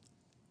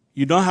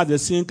 you don't have the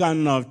same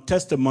kind of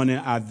testimony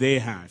as they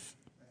have.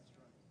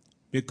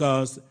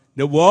 Because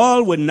the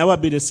world will never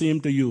be the same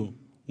to you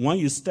when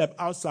you step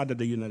outside of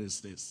the United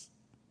States.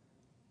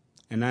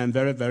 And I am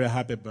very, very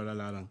happy, Brother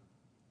Ladder,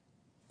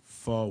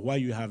 for what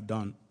you have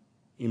done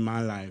in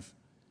my life.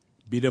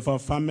 Beautiful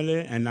family,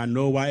 and I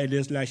know why it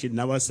is like she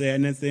never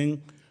said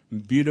anything.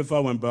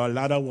 Beautiful. When Brother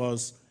Ladder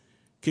was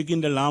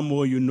kicking the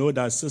lawnmower, you know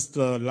that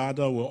Sister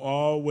Ladder will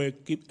always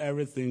keep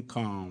everything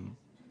calm.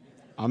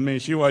 I mean,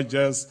 she was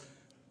just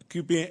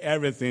keeping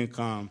everything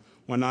calm.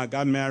 When I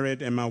got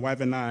married, and my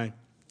wife and I,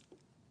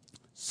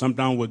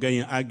 sometimes we'll get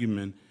in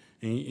argument,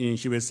 and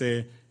she would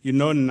say, you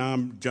know now,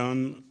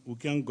 John, we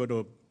can't go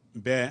to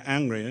bed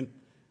angry.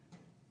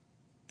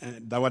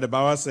 And that's what the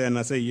Bible said, and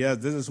I said, yes,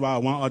 this is why I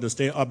want her to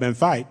stay up and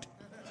fight.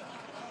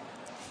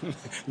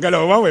 Get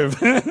over with.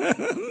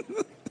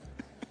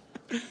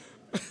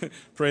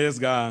 Praise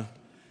God.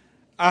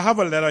 I have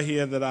a letter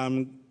here that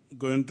I'm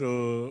going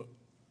to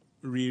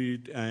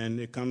read, and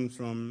it comes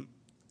from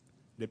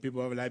the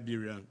people of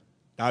Liberia.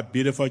 That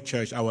beautiful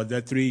church. I was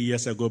there 3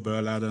 years ago,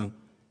 Brother Lado.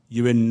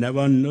 You will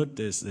never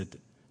notice it.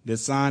 The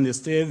sign is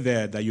still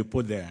there that you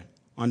put there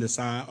on the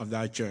side of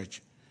that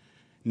church.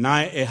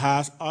 Now it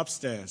has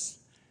upstairs.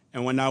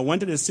 And when I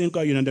went to the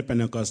Cinco United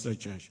Pentecostal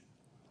Church,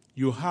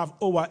 you have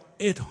over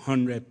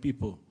 800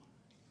 people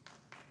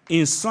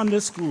in Sunday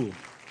school.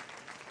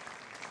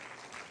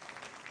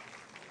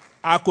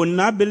 I could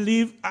not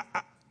believe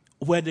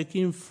where they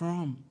came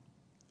from.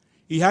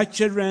 He had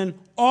children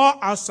all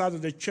outside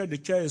of the church. The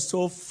church is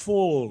so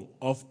full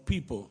of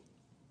people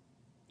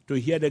to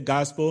hear the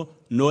gospel.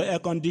 No air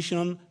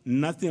conditioning,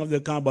 nothing of the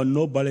kind, but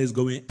nobody is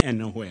going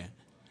anywhere.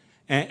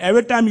 And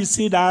every time you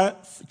see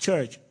that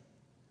church,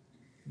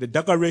 the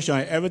decoration,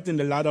 everything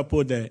the ladder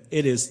put there,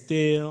 it is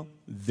still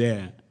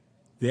there.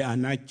 They are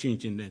not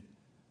changing it.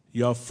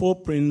 Your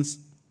footprints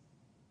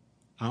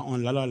are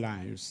on a lot of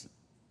lives.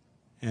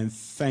 And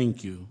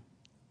thank you.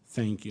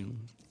 Thank you.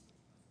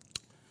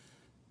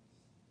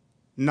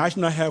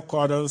 National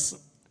Headquarters,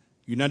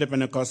 United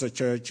Pentecostal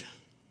Church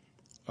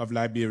of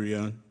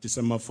Liberia,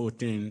 December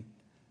 14,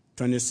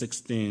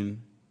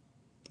 2016.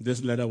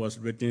 This letter was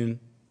written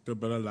to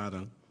Brother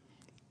Lada.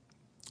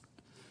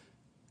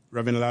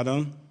 Reverend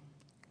Lada,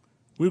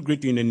 we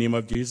greet you in the name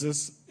of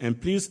Jesus, and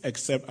please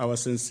accept our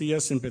sincere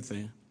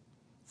sympathy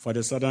for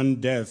the sudden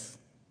death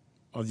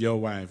of your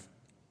wife,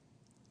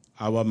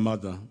 our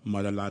mother,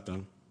 Mother Lada.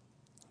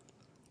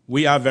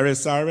 We are very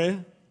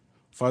sorry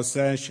for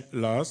such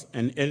loss,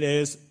 and it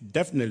is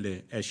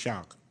definitely a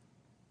shock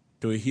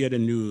to hear the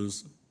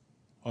news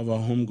of her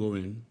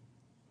homegoing.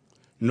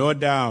 No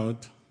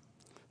doubt,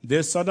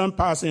 this sudden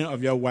passing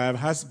of your wife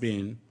has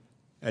been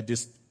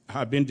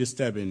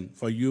disturbing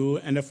for you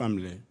and the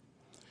family,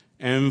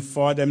 and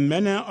for the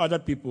many other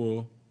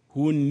people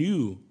who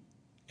knew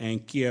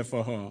and cared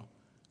for her.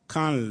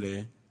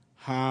 Kindly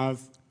have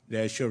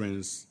the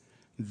assurance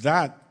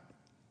that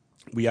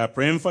we are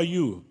praying for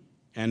you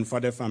and for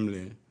the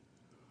family.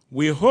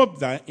 We hope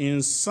that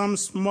in some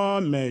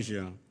small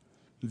measure,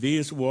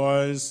 these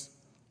words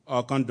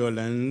of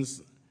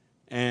condolence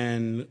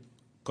and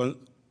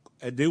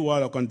the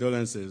word of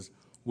condolences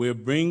will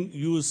bring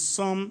you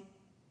some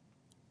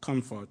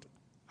comfort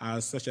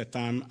at such a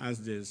time as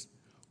this.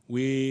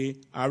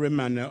 We are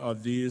reminded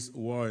of these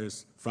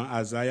words from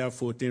Isaiah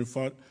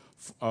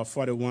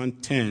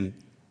 41:10.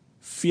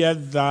 Fear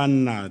thou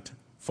not,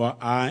 for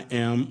I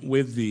am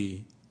with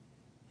thee.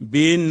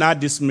 Be not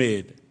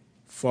dismayed,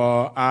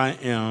 for I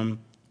am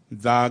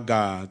thy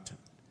God.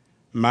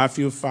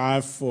 Matthew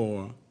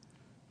 5:4.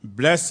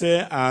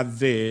 Blessed are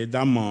they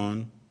that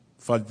mourn,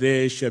 for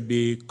they shall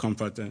be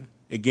comforted.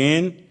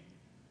 Again,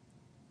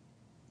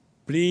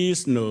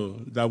 please know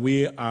that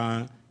we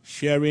are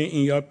sharing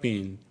in your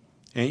pain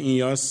and in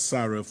your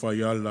sorrow for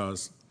your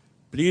loss.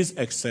 Please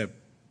accept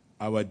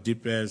our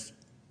deepest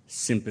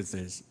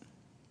sympathies.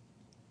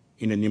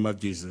 In the name of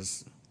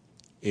Jesus.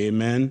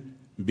 Amen.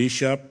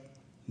 Bishop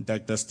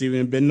Dr.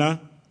 Stephen Bender,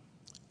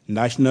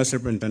 National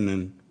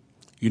Superintendent,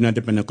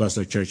 United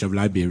Pentecostal Church of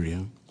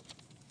Liberia.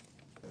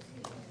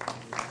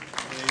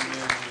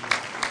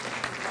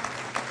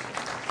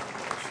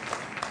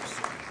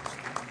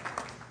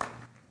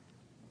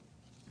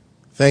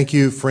 Thank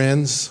you,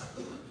 friends,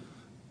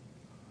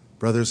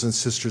 brothers and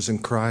sisters in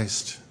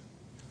Christ,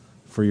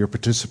 for your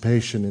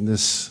participation in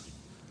this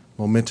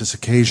momentous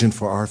occasion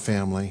for our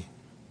family.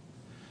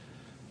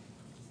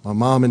 My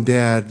mom and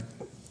dad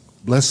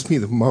blessed me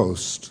the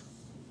most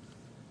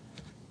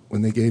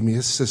when they gave me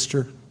a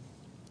sister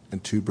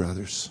and 2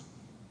 brothers.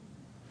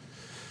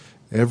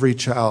 Every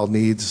child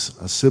needs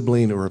a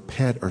sibling or a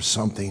pet or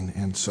something,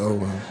 and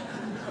so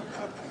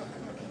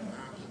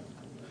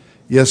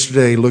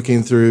yesterday,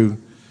 looking through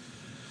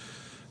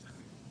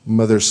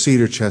Mother's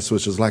cedar chest,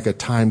 which is like a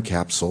time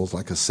capsule,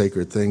 like a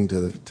sacred thing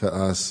to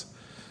us,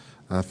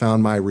 I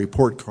found my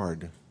report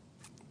card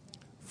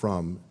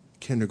from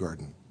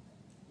kindergarten.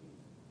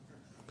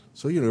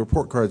 So,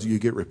 report cards, you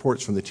get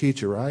reports from the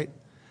teacher, right?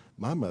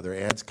 My mother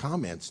adds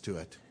comments to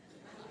it.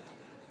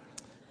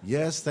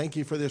 Yes, thank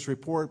you for this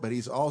report, but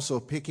he's also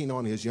picking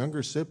on his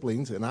younger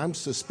siblings, and I'm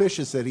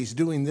suspicious that he's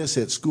doing this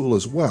at school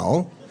as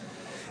well.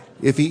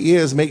 If he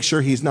is, make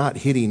sure he's not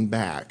hitting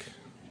back.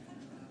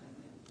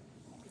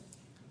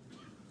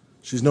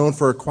 She's known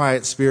for her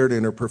quiet spirit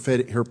and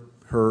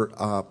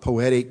her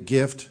poetic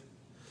gift.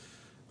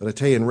 But I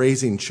tell you, in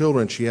raising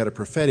children, she had a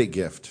prophetic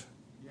gift.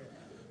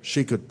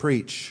 She could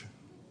preach.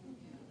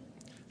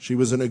 She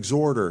was an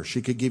exhorter.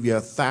 She could give you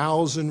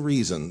 1,000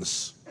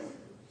 reasons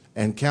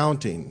and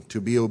counting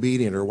to be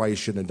obedient or why you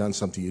shouldn't have done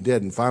something you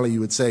did. And finally you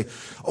would say,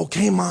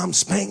 okay, Mom,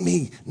 spank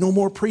me. No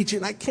more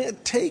preaching. I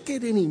can't take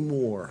it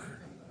anymore.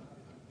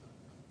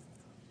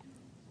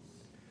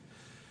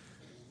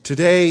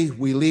 Today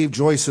we leave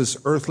Joyce's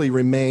earthly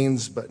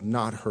remains, but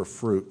not her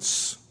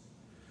fruits.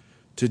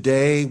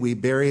 Today we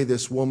bury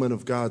this woman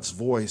of God's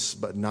voice,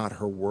 but not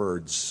her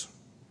words.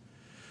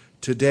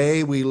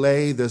 Today we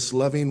lay this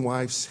loving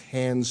wife's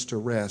hands to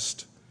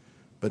rest,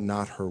 but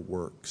not her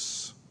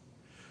works.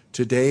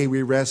 Today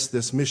we rest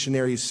this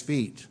missionary's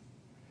feet,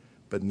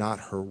 but not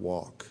her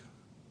walk.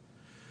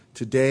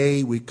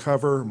 Today we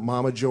cover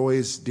Mama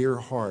Joy's dear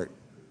heart,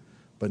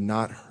 but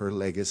not her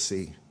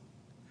legacy.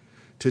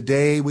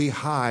 Today we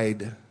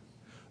hide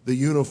the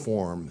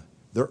uniform,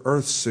 the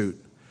earth suit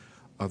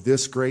of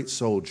this great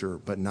soldier,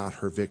 but not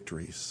her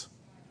victories.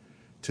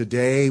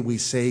 Today we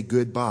say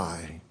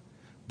goodbye,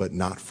 but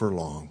not for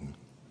long.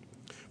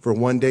 For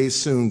one day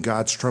soon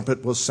God's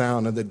trumpet will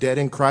sound, and the dead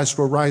in Christ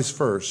will rise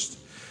first.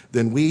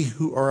 Then we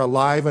who are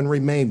alive and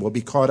remain will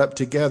be caught up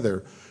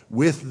together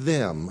with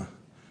them,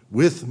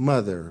 with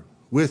mother,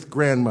 with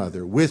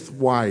grandmother, with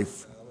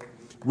wife,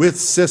 with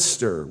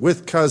sister,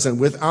 with cousin,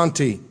 with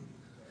auntie,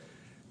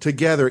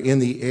 together in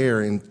the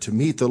air and to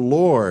meet the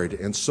Lord,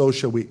 and so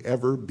shall we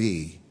ever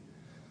be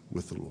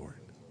with the Lord.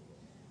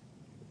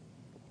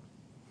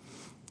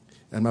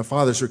 At my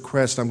father's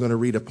request, I'm going to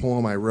read a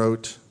poem I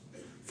wrote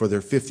for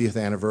their 50th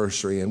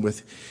anniversary. And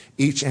with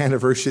each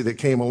anniversary that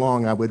came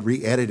along, I would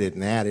re-edit it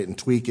and add it and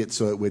tweak it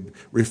so it would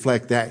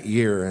reflect that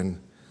year. And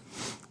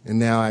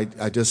now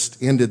I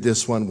just ended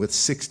this one with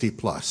 60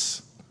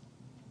 plus.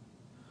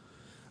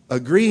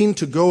 Agreeing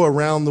to go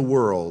around the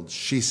world,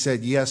 she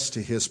said yes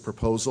to his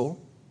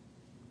proposal.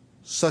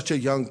 Such a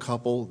young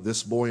couple,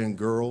 this boy and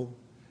girl,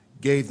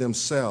 gave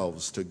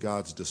themselves to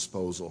God's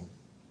disposal.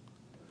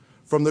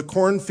 From the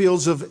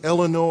cornfields of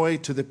Illinois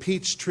to the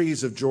peach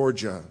trees of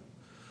Georgia,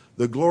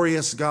 the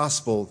glorious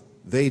gospel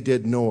they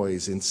did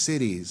noise in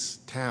cities,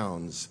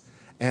 towns,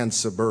 and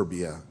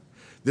suburbia.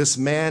 This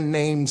man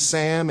named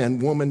Sam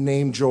and woman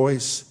named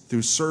Joyce,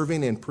 through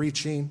serving and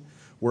preaching,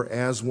 were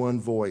as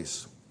one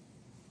voice,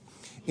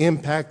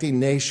 impacting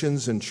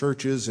nations and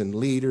churches and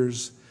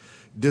leaders,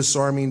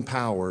 disarming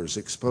powers,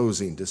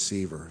 exposing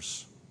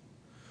deceivers.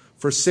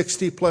 For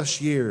 60 plus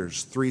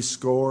years,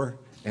 80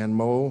 and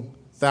more,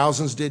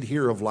 thousands did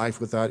hear of life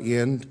without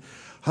end,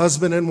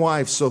 husband and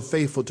wife so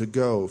faithful to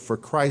go for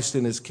Christ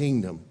and his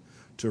kingdom,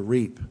 to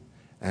reap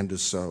and to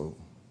sow.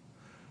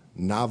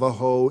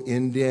 Navajo,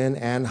 Indian,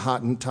 and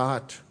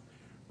Hottentot,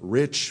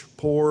 rich,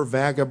 poor,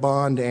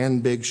 vagabond,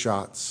 and big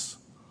shots,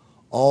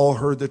 all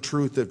heard the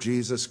truth of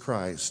Jesus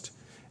Christ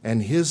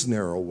and his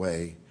narrow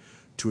way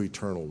to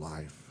eternal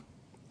life.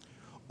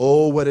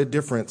 Oh, what a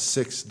difference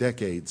 6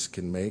 decades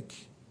can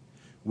make.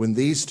 When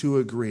these two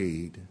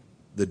agreed,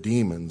 the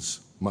demons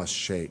must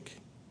shake.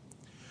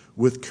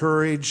 With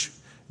courage,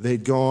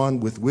 they'd gone.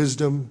 With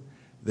wisdom,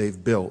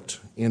 they've built,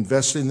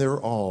 investing their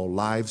all,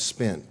 lives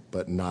spent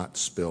but not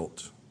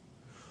spilt.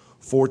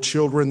 4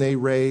 children they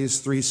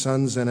raised, 3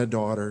 sons and a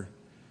daughter.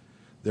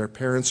 Their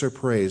parents are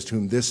praised,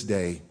 whom this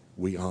day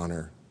we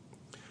honor.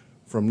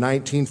 From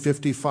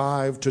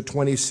 1955 to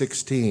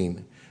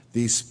 2016,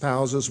 these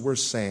spouses were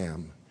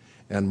Sam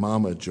and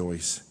Mama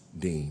Joyce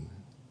Dean,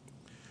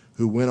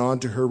 who went on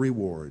to her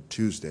reward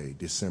Tuesday,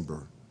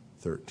 December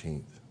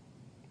 13th.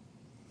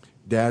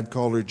 Dad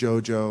called her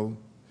JoJo.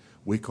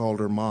 We called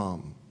her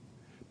Mom.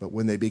 But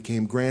when they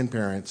became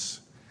grandparents,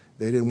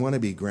 they didn't want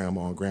to be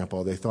Grandma and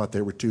Grandpa. They thought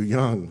they were too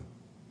young.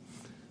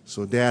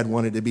 So Dad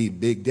wanted to be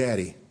Big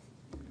Daddy.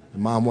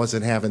 And Mom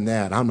wasn't having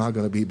that. I'm not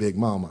going to be Big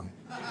Mama.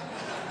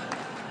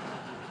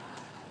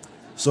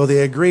 So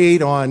they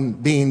agreed on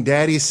being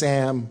Daddy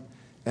Sam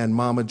and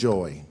Mama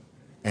Joy,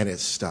 and it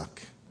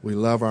stuck. We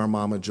love our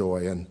Mama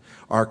Joy, and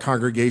our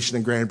congregation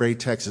in Granbury,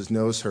 Texas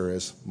knows her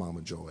as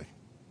Mama Joy.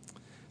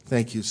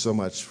 Thank you so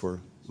much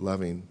for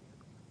loving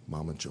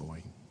Mama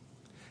Joy.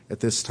 At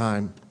this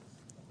time,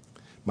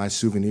 my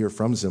souvenir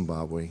from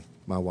Zimbabwe,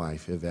 my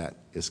wife, Yvette,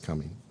 is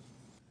coming.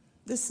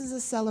 This is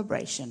a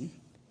celebration.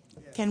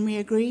 Can we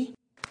agree?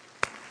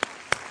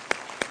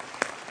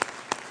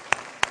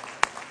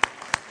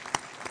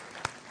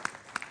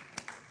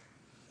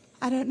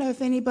 I don't know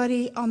if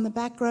anybody on the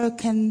back row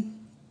can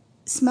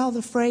smell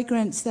the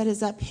fragrance that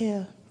is up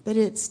here, but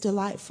it's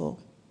delightful.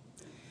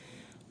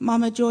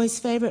 Mama Joy's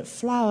favorite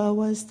flower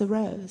was the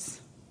rose.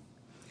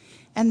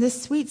 And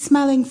this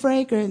sweet-smelling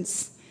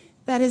fragrance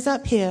that is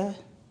up here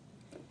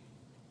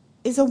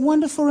is a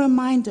wonderful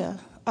reminder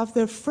of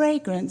the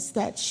fragrance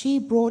that she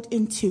brought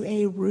into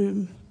a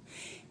room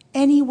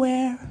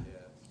anywhere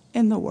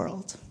in the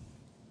world.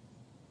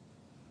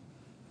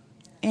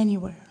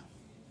 Anywhere.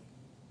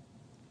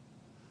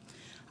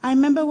 I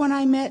remember when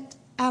I met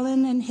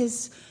Alan and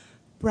his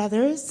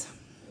brothers.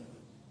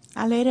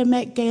 I later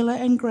met Gayla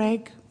and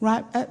Greg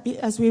right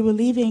as we were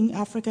leaving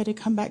Africa to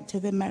come back to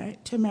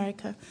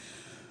America.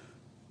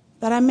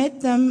 But I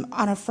met them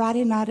on a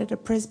Friday night at a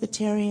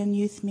Presbyterian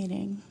youth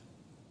meeting.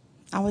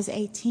 I was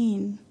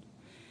 18,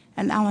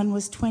 and Alan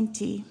was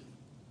 20.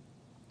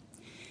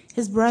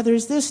 His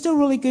brothers, they're still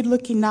really good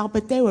looking now,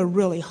 but they were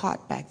really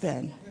hot back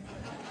then.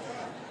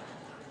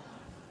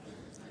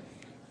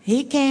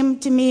 He came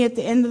to me at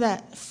the end of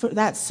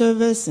that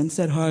service and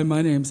said, "Hi,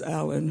 my name's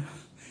Alan."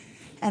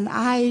 And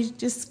I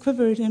just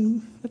quivered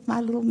with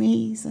my little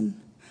knees. And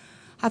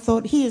I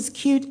thought, he is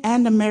cute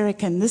and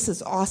American. This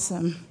is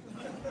awesome.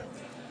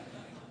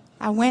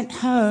 I went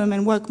home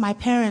and woke my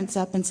parents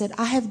up and said,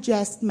 I have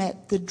just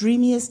met the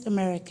dreamiest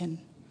American.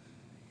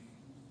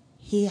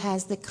 He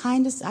has the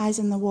kindest eyes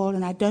in the world,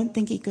 and I don't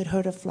think he could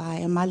hurt a fly.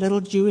 And my little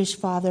Jewish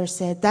father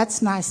said,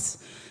 that's nice,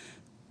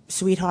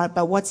 sweetheart,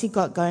 but what's he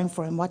got going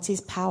for him? What's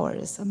his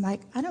powers? I'm like,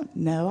 I don't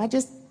know. I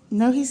just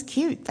know he's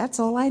cute. That's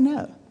all I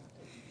know.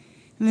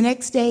 And the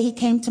next day he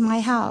came to my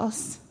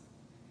house,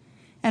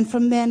 and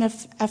from then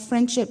a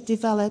friendship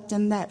developed,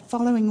 and that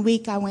following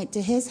week I went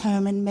to his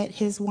home and met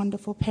his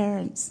wonderful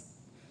parents.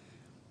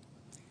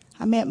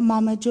 I met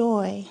Mama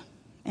Joy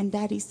and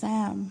Daddy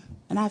Sam,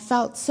 and I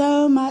felt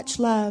so much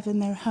love in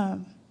their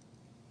home.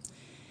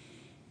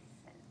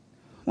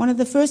 One of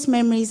the first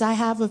memories I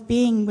have of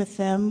being with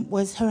them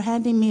was her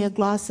handing me a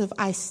glass of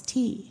iced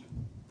tea.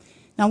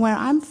 Now, where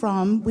I'm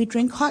from, we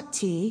drink hot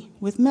tea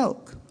with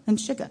milk and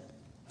sugar,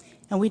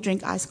 and we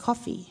drink iced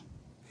coffee.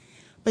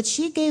 But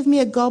she gave me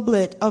a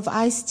goblet of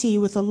iced tea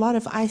with a lot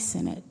of ice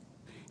in it.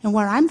 And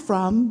where I'm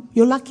from,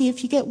 you're lucky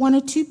if you get 1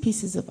 or 2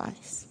 pieces of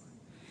ice.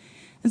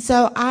 And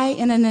so I,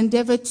 in an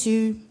endeavor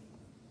to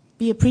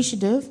be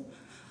appreciative,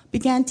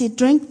 began to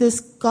drink this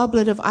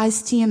goblet of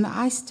iced tea, and the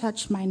ice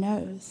touched my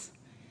nose.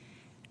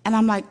 And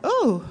I'm like,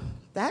 oh,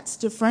 that's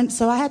different.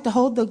 So I had to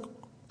hold the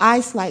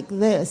ice like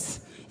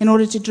this in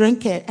order to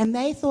drink it. And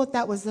they thought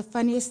that was the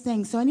funniest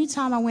thing. So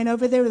anytime I went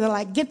over there, they're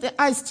like, get the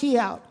iced tea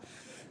out.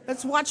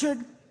 Let's watch her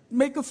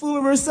make a fool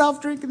of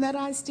herself drinking that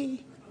iced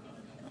tea.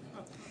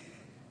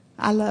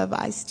 I love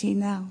iced tea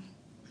now.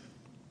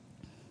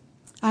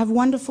 I have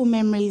wonderful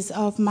memories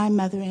of my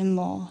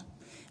mother-in-law.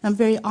 I'm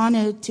very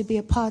honored to be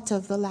a part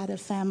of the Latta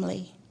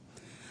family.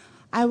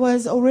 I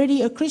was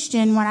already a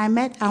Christian when I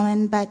met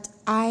Alan, but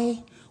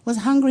I was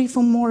hungry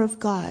for more of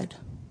God.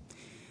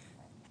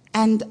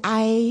 And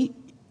I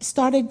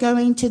started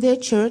going to their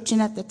church,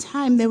 and at the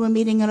time they were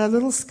meeting in a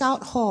little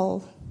scout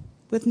hall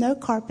with no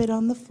carpet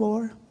on the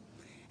floor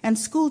and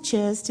school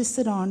chairs to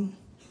sit on.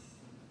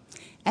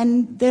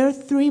 And their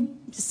 3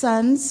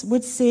 sons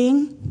would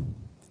sing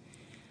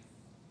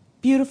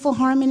beautiful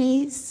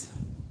harmonies,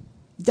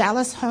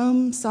 Dallas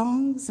home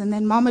songs, and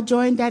then Mama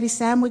Joy and Daddy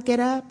Sam would get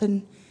up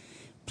and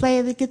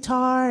play the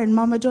guitar, and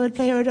Mama Joy would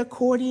play her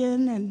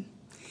accordion,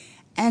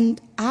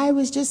 and I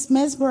was just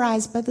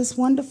mesmerized by this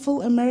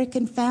wonderful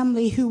American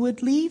family who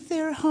would leave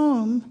their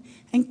home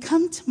and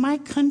come to my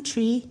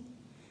country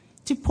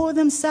to pour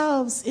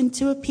themselves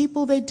into a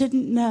people they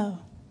didn't know.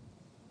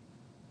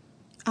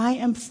 I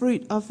am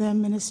fruit of their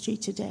ministry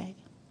today.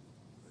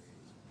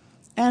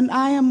 And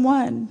I am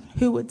one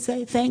who would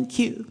say thank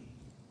you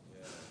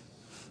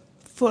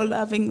for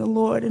loving the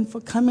Lord and for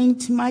coming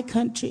to my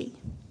country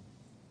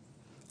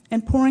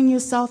and pouring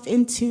yourself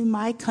into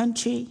my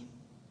country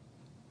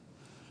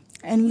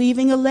and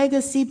leaving a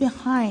legacy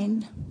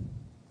behind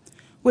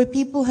where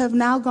people have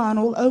now gone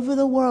all over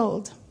the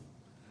world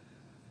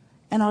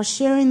and are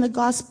sharing the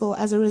gospel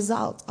as a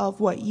result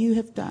of what you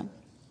have done,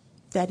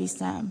 Daddy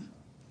Sam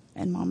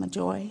and Mama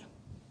Joy.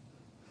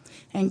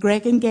 And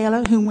Greg and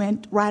Gayla, who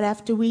went right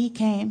after we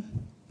came,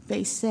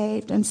 they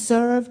saved and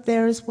served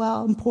there as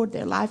well and poured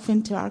their life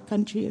into our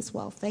country as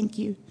well. Thank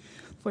you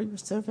for your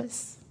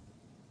service.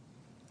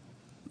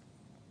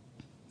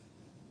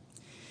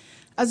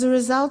 As a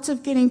result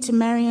of getting to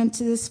marry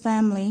into this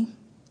family,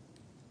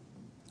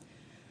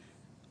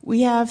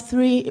 we have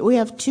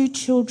 2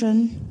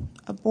 children,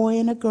 a boy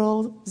and a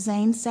girl.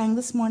 Zane sang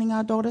this morning.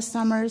 Our daughter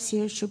Summer is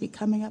here. She'll be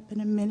coming up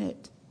in a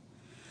minute.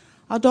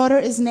 Our daughter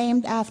is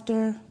named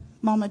after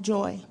Mama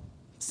Joy,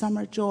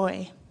 Summer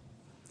Joy.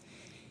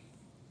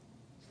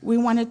 We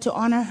wanted to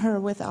honor her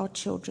with our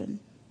children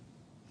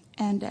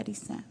and Daddy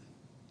Sam.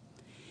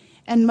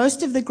 And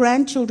most of the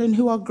grandchildren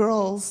who are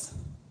girls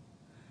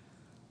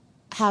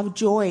have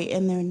joy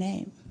in their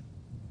name.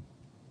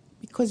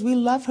 Because we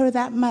love her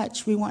that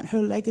much, we want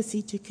her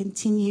legacy to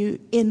continue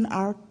in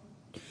our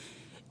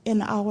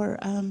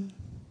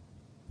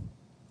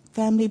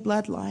family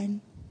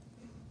bloodline.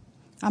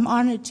 I'm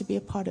honored to be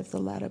a part of the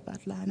Latta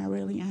bloodline, I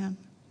really am.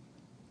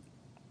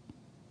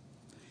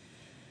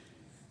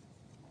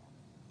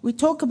 We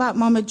talk about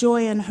Mama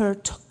Joy and her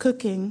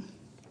cooking.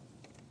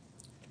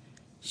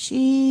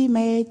 She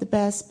made the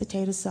best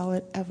potato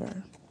salad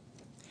ever.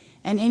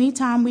 And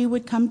anytime we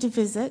would come to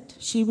visit,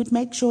 she would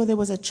make sure there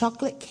was a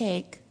chocolate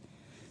cake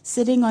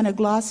sitting on a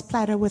glass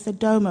platter with a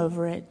dome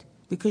over it,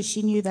 because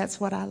she knew that's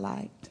what I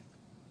liked.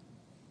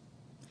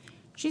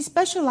 She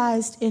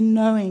specialized in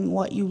knowing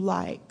what you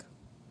like.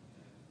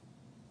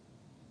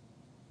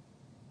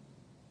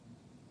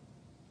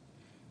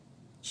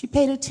 She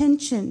paid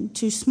attention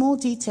to small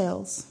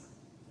details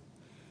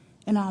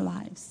in our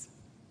lives.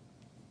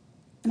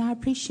 And I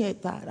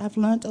appreciate that. I've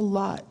learned a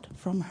lot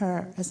from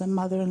her as a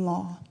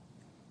mother-in-law.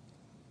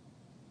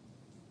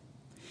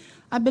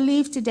 I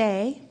believe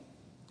today,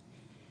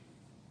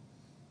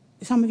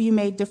 some of you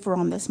may differ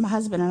on this. My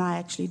husband and I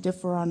actually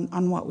differ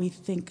on what we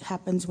think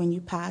happens when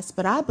you pass.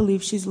 But I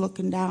believe she's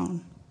looking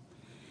down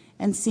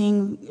and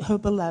seeing her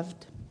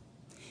beloved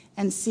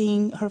and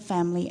seeing her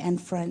family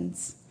and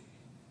friends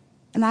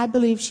And I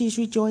believe she's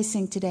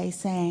rejoicing today,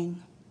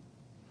 saying,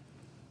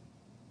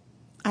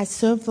 I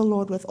served the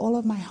Lord with all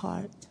of my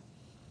heart.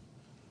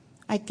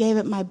 I gave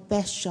it my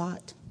best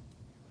shot.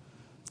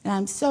 And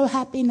I'm so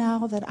happy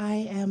now that I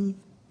am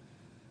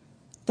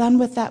done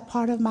with that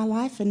part of my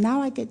life, and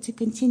now I get to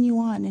continue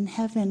on in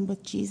heaven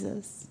with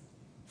Jesus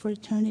for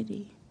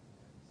eternity.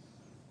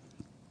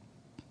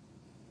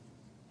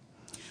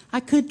 I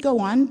could go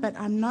on, but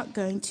I'm not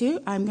going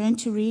to. I'm going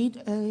to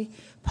read a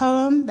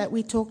poem that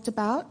we talked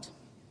about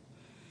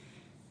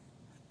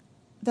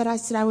that I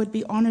said I would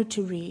be honored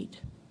to read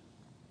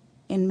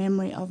in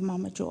memory of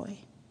Mama Joy.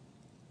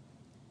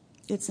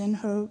 It's in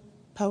her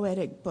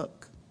poetic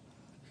book,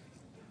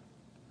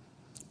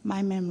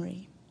 My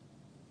Memory.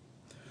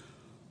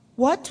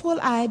 What will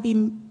I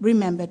be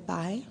remembered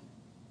by?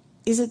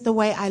 Is it the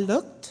way I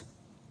looked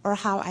or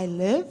how I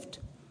lived?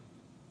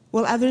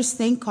 Will others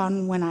think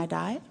on when I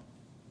die?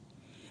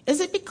 Is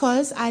it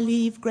because I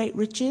leave great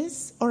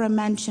riches or a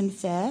mansion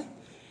fair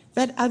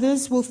that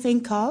others will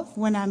think of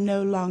when I'm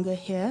no longer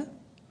here?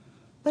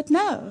 But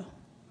no,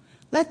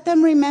 let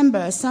them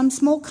remember some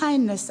small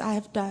kindness I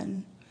have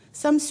done,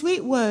 some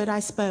sweet word I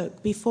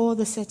spoke before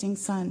the setting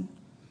sun.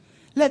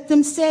 Let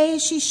them say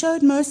she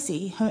showed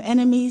mercy, her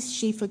enemies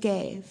she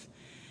forgave,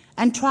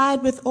 and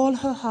tried with all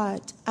her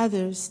heart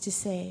others to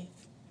save.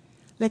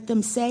 Let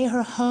them say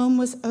her home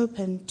was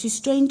open to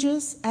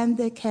strangers and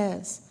their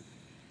cares,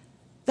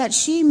 that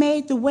she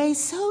made the way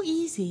so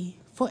easy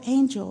for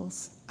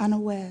angels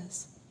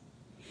unawares.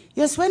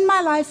 Yes, when my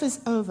life is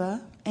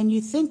over and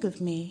you think of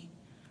me,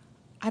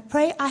 I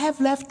pray I have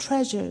left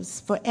treasures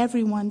for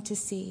everyone to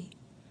see.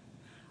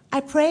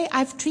 I pray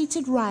I've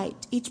treated right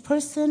each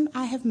person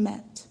I have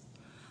met.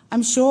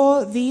 I'm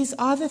sure these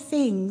are the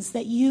things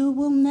that you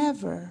will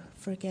never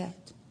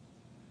forget.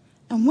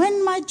 And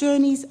when my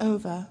journey's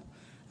over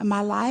and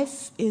my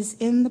life is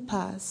in the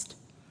past,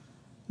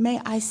 may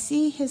I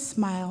see his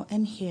smile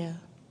and hear,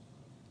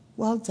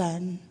 well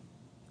done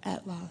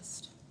at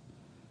last.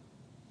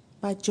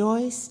 By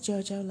Joyce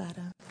Jojo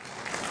Latta.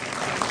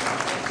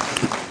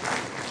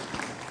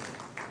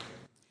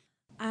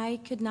 I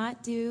could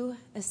not do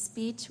a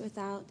speech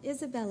without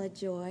Isabella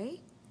Joy.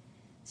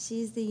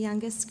 She's the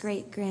youngest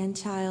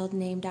great-grandchild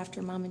named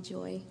after Mama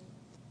Joy.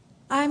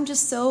 I'm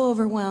just so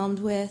overwhelmed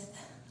with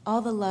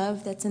all the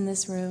love that's in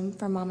this room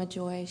for Mama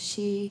Joy.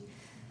 She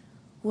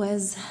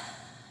was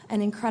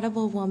an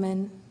incredible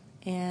woman,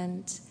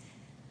 and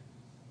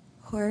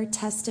her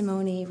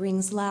testimony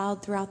rings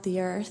loud throughout the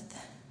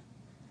earth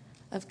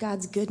of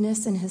God's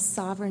goodness and his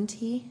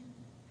sovereignty.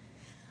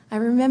 I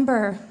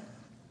remember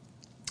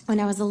when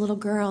I was a little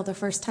girl, the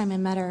first time I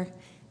met her,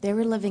 they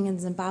were living in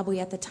Zimbabwe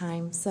at the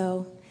time,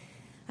 so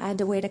I had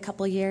to wait a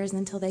couple years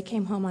until they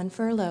came home on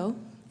furlough,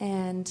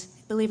 and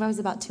I believe I was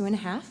about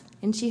 2.5,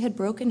 and she had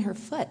broken her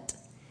foot.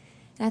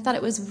 And I thought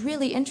it was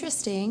really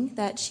interesting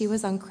that she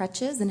was on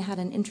crutches and had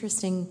an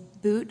interesting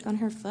boot on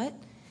her foot.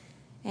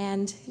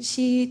 And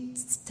she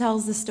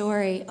tells the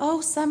story,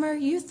 oh, Summer,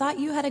 you thought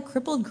you had a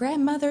crippled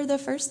grandmother the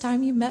first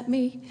time you met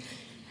me.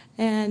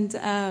 And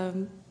I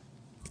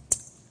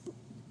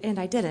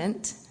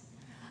didn't.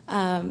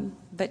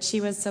 But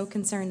she was so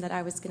concerned that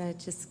I was going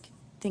to just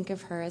think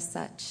of her as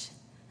such.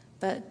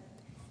 But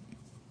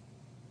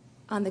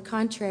on the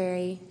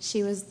contrary,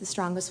 she was the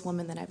strongest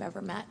woman that I've ever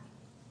met.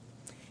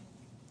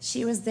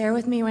 She was there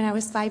with me when I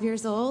was 5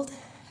 years old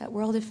at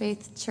World of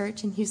Faith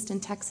Church in Houston,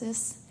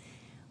 Texas,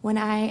 when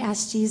I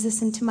asked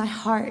Jesus into my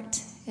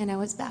heart and I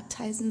was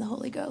baptized in the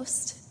Holy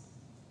Ghost.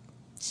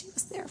 She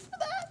was there for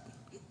that.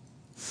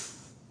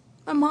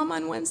 My mom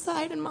on one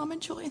side and Mama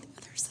Joy on the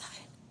other side.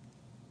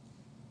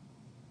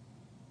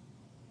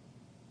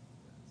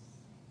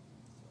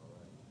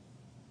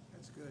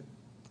 That's good.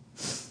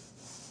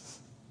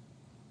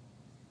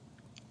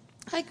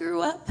 I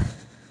grew up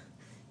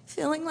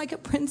feeling like a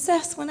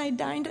princess when I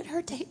dined at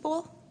her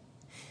table.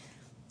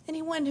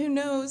 Anyone who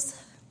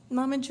knows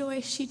Mama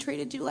Joy, she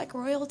treated you like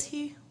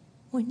royalty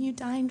when you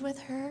dined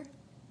with her.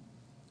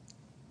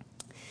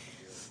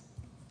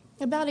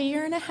 About a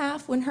year and a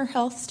half ago, when her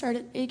health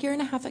started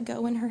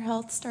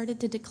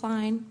to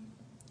decline,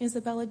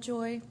 Isabella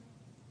Joy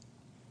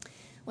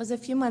was a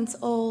few months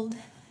old,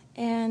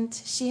 and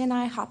she and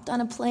I hopped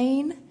on a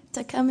plane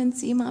to come and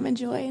see Mama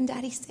Joy and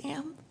Daddy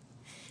Sam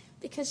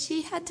because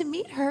she had to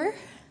meet her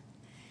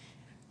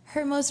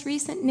most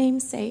recent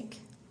namesake.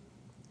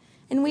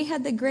 And we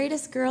had the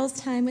greatest girls'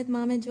 time with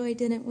Mama Joy,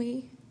 didn't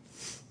we?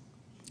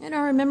 And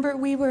I remember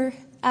we were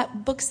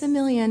at Books A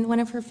Million, one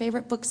of her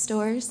favorite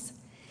bookstores.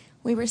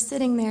 We were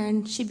sitting there,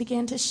 and she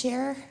began to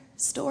share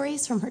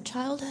stories from her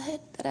childhood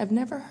that I've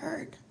never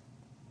heard.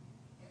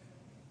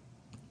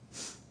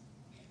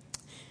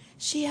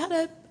 She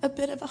had a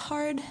bit of a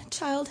hard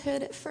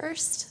childhood at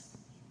first,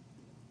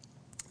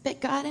 but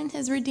God in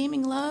his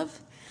redeeming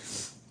love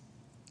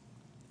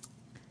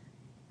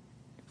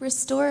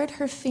restored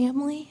her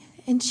family,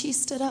 and she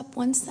stood up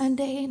one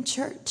Sunday in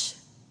church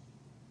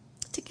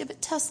to give a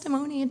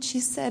testimony, and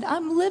she said,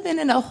 I'm living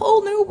in a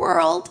whole new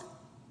world.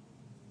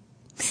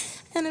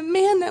 And a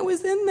man that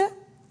was in that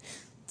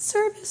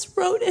service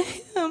wrote a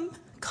hymn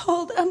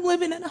called I'm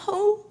Living in a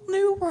Whole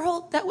New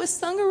World that was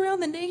sung around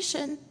the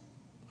nation.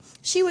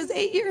 She was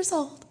 8 years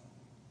old.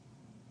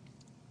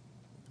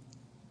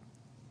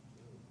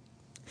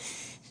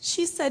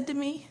 She said to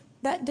me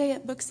that day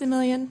at Books A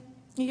Million,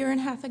 a year and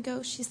a half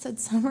ago, she said,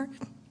 Summer,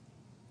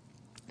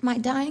 my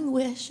dying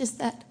wish is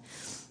that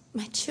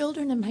my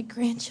children and my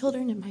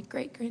grandchildren and my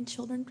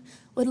great-grandchildren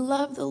would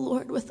love the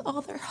Lord with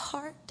all their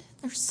heart,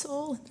 their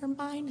soul, and their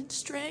mind and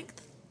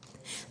strength,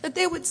 that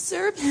they would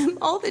serve him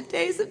all the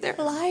days of their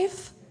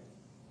life.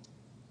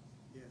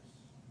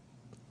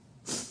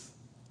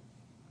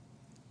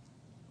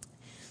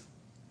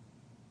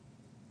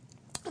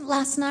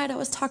 Last night I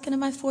was talking to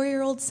my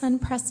 4-year-old son,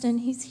 Preston.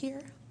 He's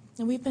here.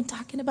 And we've been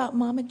talking about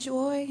Mama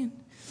Joy. And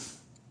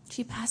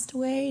she passed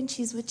away and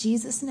she's with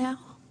Jesus now.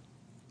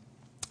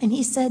 And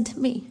he said to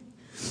me,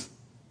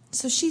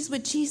 so she's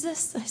with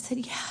Jesus? I said,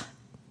 yeah.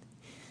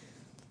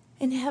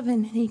 In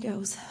heaven. And he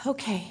goes,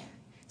 okay.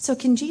 So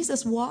can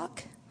Jesus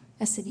walk?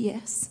 I said,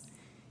 yes.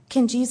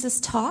 Can Jesus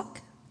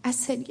talk? I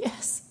said,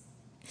 yes.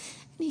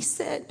 And he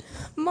said,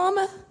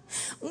 Mama,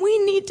 we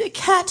need to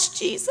catch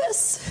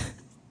Jesus.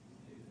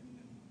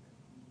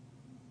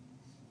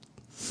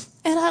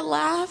 And I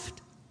laughed,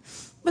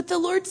 but the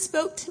Lord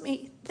spoke to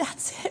me.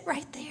 That's it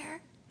right there.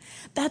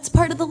 That's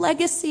part of the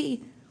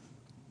legacy.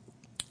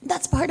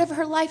 That's part of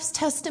her life's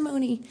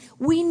testimony.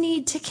 We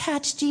need to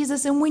catch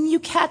Jesus, and when you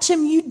catch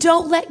him, you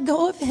don't let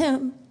go of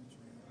him.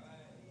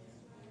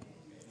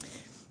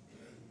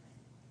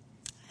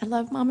 I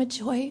love Mama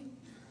Joy.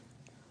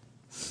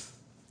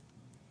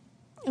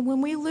 And when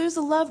we lose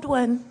a loved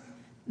one,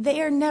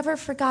 they are never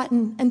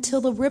forgotten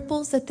until the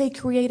ripples that they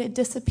created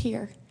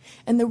disappear.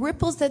 And the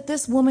ripples that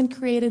this woman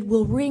created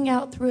will ring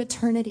out through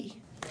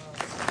eternity.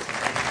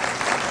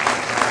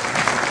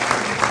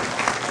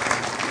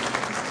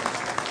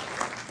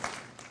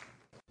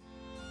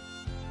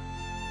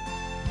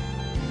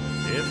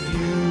 If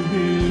you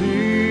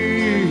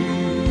believe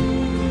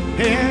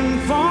in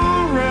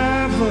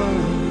forever,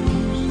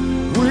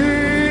 we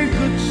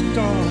could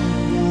start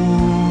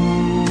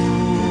one.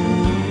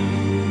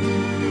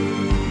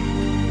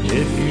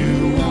 If you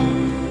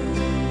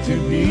want to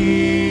be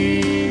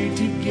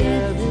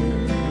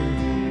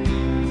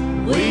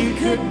we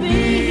could be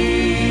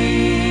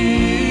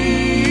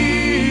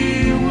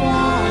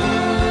one.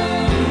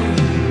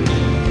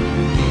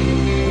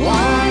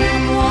 One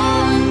and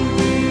one,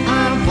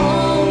 I've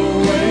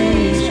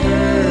always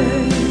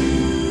heard,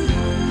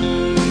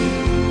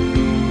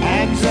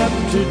 adds up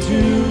to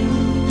two.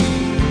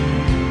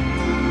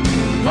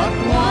 But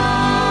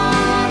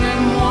one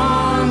and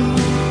one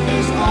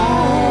is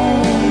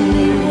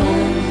only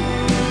one.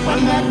 When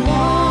that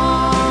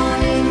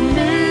one is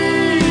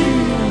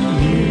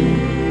me.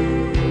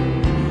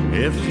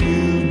 If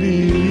you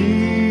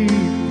believe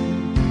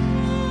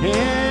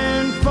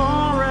in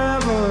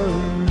forevers,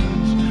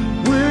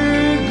 we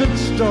could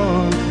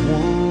start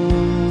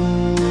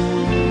one.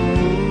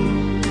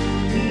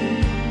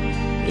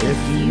 If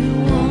you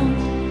want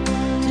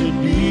to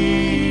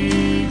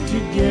be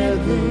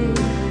together,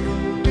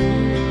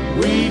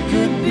 we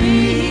could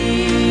be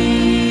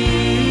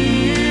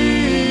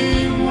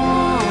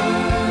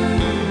one.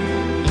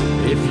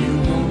 If you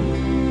want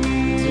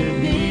to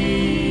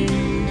be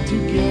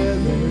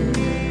together,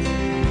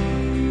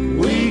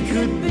 we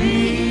could be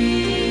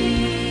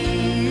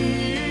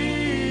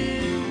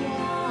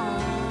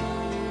one.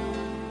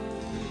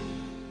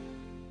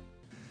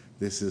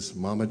 This is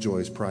Mama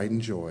Joy's Pride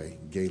and Joy,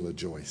 Gayla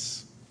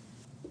Joyce.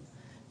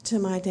 To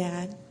my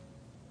dad,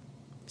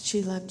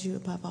 she loved you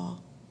above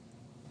all.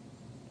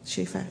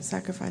 She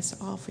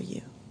sacrificed all for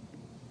you.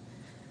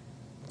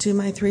 To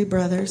my 3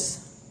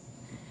 brothers,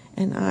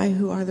 and I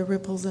who are the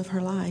ripples of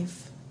her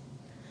life,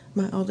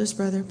 my oldest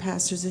brother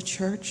pastors a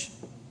church.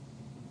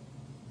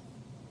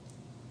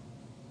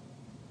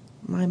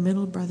 My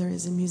middle brother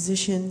is a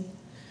musician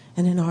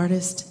and an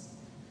artist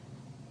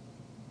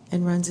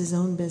and runs his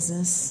own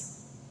business.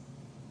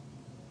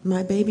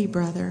 My baby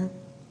brother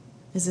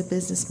is a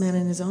businessman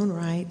in his own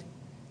right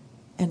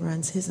and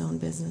runs his own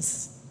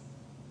business.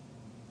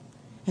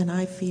 And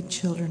I feed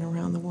children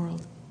around the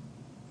world.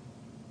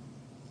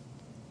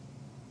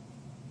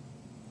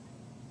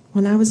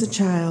 When I was a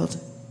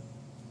child,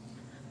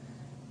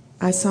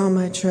 I saw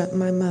my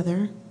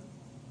mother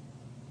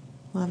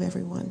love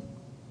everyone.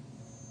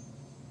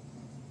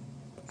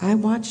 I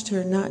watched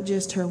her, not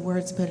just her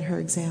words, but her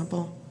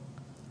example.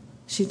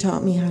 She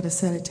taught me how to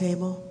set a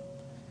table,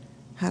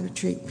 how to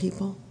treat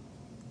people,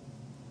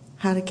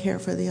 how to care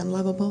for the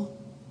unlovable,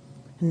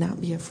 and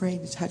not be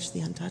afraid to touch the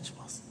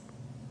untouchables.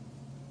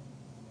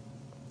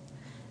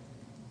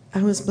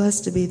 I was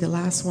blessed to be the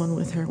last one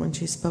with her when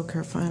she spoke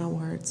her final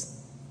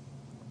words.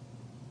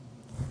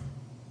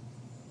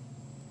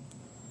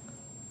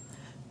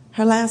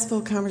 Her last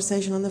full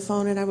conversation on the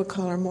phone, and I would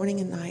call her morning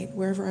and night,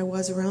 wherever I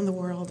was around the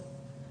world.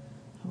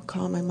 I would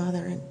call my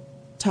mother and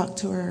talk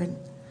to her and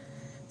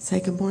say,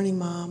 "Good morning,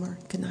 Mom," or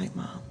 "Good night,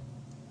 Mom."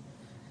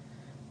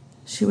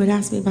 She would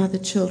ask me about the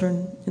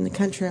children in the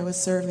country I was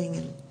serving,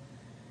 and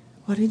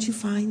what did you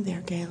find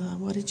there, Gayla?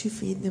 What did you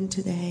feed them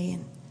today?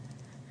 And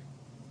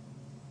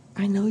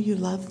I know you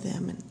love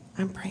them, and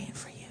I'm praying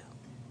for you.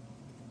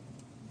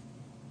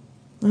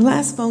 The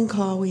last phone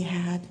call we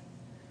had,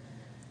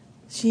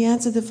 she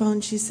answered the phone.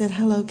 She said,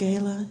 "Hello,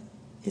 Gayla.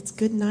 It's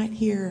good night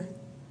here,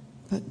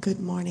 but good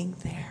morning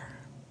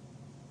there."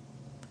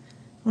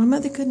 My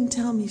mother couldn't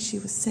tell me she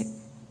was sick.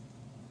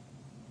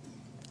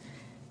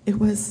 It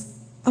was,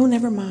 "Oh,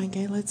 never mind,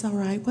 Gayla. It's all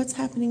right. What's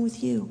happening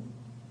with you?"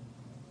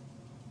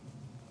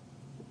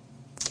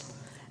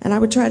 And I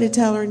would try to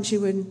tell her, and she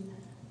would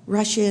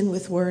rush in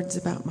with words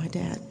about my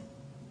dad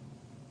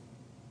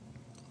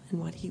and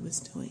what he was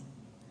doing.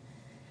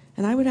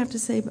 And I would have to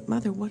say, "But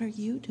Mother, what are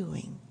you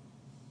doing?"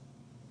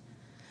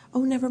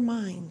 "Oh, never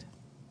mind."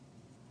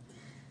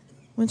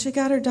 When she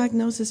got her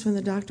diagnosis from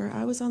the doctor,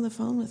 I was on the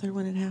phone with her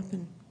when it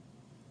happened.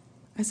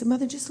 I said,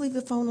 "Mother, just leave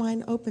the phone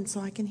line open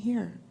so I can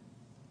hear."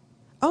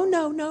 "Oh,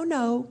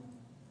 no.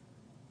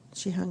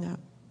 She hung up.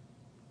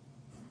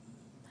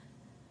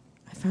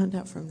 I found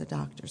out from the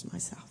doctors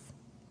myself.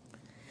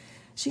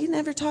 She could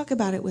never talk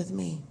about it with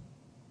me.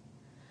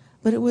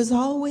 But it was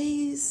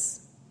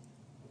always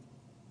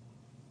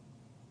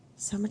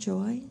Summer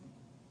Joy,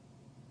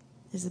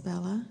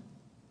 Isabella.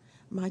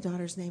 My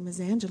daughter's name is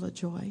Angela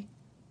Joy.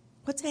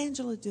 What's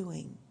Angela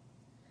doing?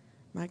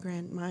 My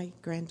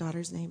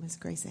granddaughter's name is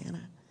Grace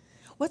Anna.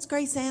 What's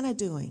Grace Anna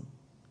doing?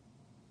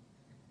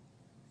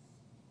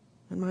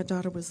 When my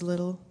daughter was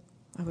little,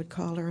 I would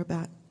call her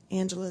about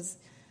Angela's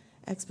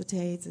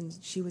expatades, and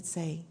she would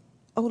say,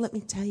 "Oh, let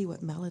me tell you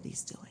what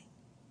Melody's doing.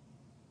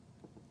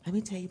 Let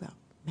me tell you about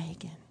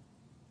Megan.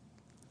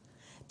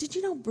 Did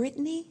you know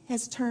Brittany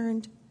has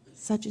turned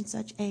such and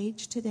such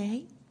age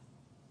today?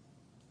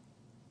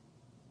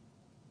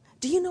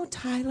 Do you know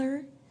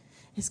Tyler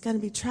is going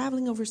to be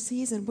traveling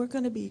overseas, and we're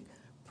going to be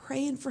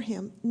praying for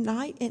him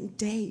night and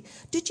day?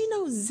 Did you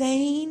know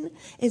Zane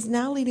is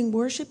now leading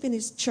worship in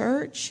his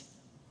church?"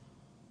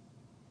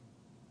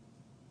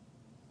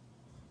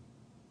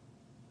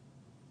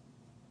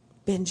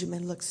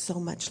 Benjamin looks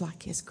so much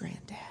like his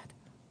granddad.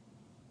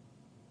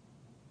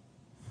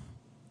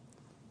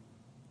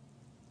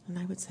 And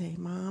I would say,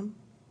 "Mom,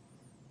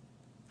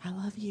 I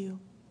love you.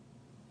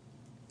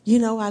 You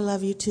know I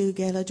love you too,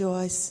 Gayla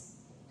Joyce.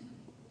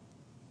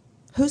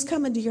 Who's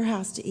coming to your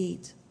house to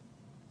eat?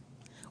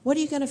 What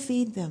are you going to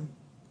feed them?"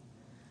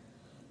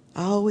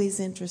 Always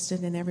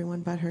interested in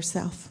everyone but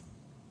herself.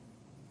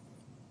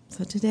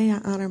 So today I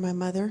honor my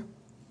mother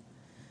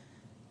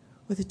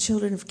with the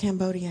children of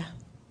Cambodia,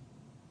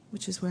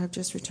 which is where I've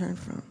just returned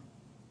from.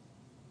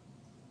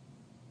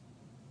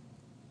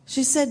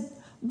 She said,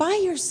 "Buy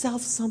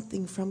yourself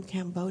something from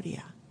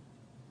Cambodia."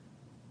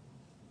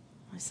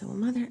 I said, "Well,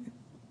 Mother,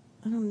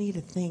 I don't need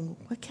a thing.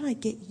 What can I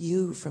get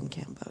you from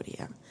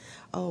Cambodia?"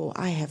 "Oh,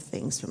 I have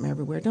things from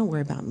everywhere. Don't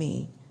worry about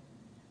me."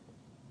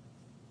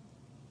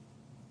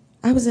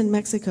 I was in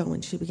Mexico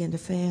when she began to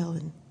fail,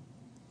 and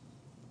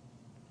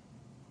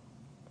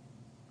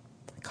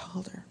I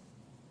called her.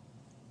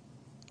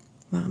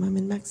 "Mom, I'm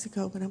in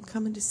Mexico, but I'm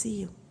coming to see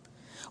you.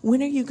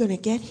 When are you going to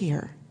get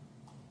here?"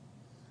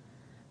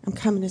 "I'm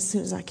coming as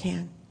soon as I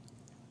can.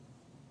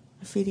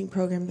 A feeding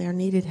program there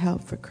needed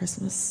help for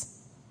Christmas.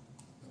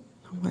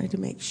 I wanted to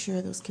make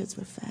sure those kids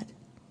were fed."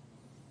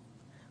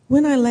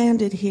 When I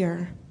landed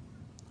here,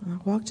 I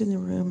walked in the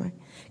room. I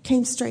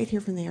came straight here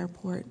from the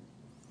airport.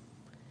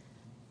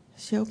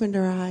 She opened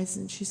her eyes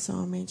and she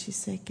saw me and she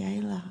said,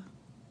 "Gayla."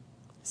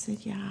 I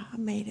said, "Yeah, I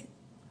made it."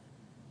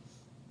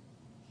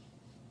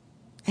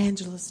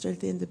 Angela stood at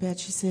the end of the bed.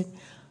 She said,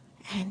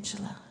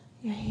 "Angela,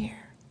 you're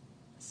here."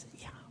 I said,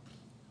 "Yeah."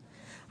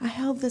 I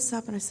held this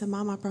up and I said,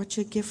 "Mom, I brought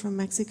you a gift from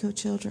Mexico,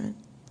 children.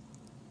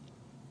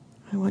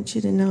 I want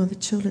you to know, the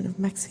children of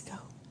Mexico,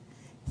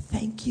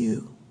 thank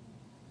you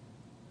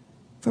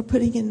for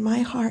putting in my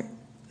heart,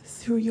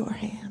 through your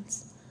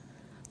hands,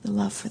 the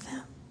love for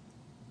them."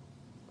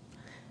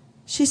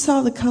 She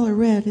saw the color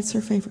red. It's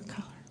her favorite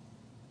color.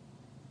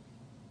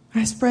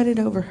 I spread it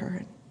over her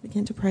and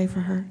began to pray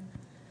for her.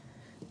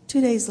 2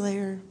 days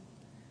later,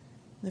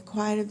 in the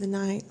quiet of the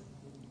night,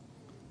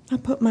 I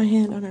put my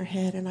hand on her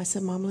head and I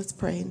said, "Mom, let's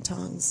pray in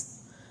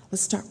tongues.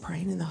 Let's start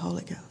praying in the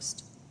Holy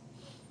Ghost."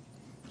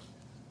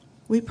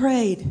 We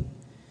prayed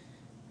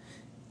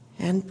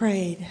and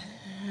prayed,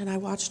 and I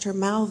watched her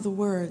mouth the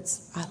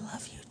words, "I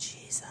love you,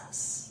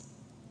 Jesus."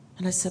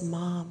 And I said,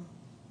 "Mom,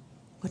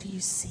 what do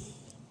you see?"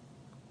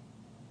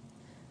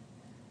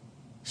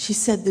 She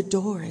said, "The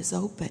door is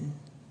open."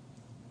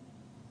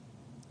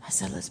 I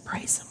said, "Let's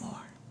pray some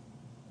more."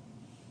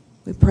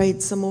 We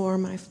prayed some more,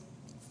 my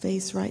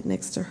face right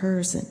next to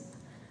hers, and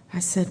I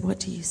said, "What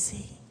do you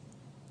see?"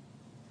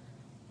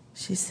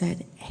 She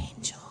said,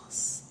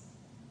 "Angels."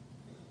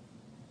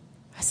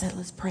 I said,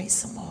 "Let's pray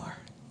some more."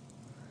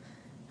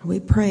 And we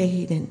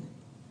prayed, and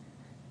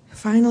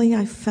finally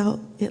I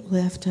felt it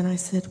lift, and I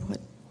said,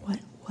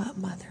 What,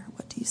 Mother?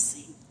 What do you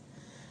see?"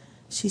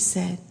 She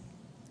said,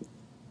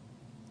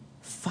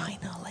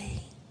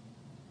 "Finally."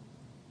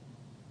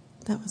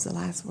 That was the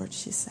last word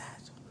she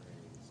said.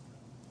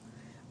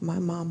 My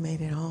mom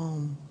made it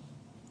home.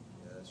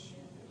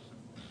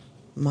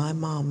 My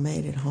mom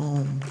made it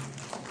home.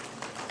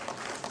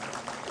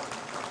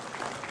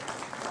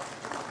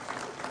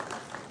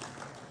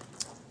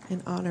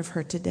 in honor of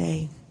her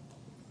today.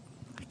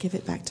 I give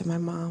it back to my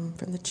mom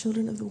from the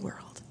children of the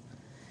world,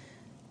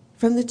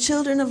 from the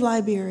children of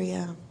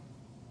Liberia.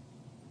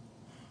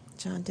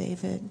 John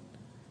David,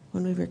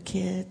 when we were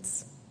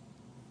kids,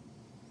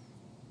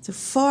 to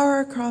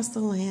far across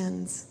the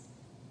lands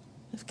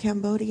of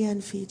Cambodia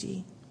and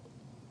Fiji.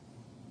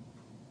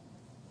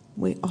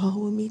 We all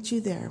will meet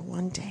you there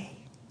one day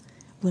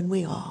when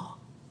we all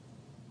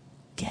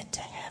get to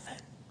heaven.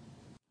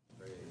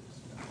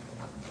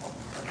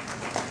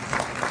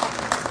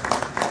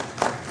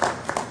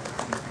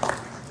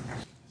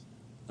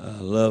 I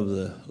love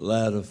the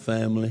Latta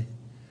family.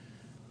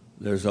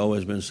 There's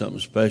always been something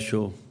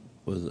special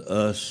with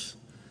us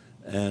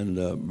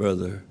and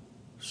Brother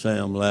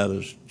Sam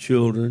Latta's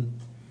children.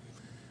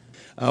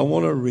 I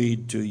want to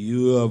read to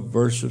you a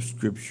verse of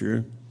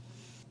Scripture,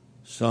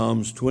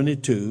 Psalms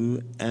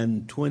 22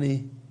 and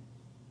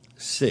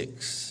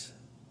 26.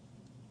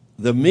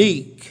 The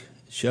meek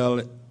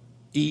shall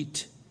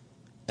eat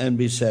and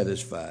be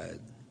satisfied.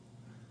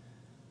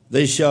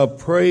 They shall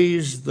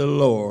praise the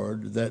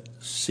Lord that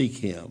seek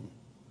him.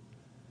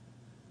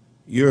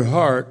 Your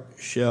heart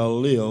shall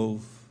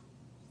live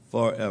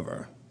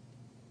forever.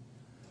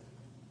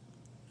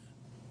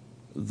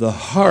 The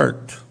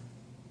heart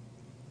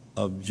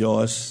of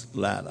Joyce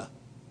Latta.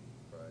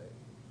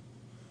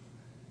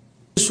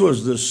 This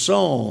was the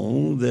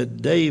song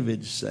that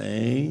David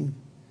sang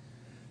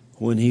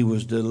when he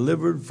was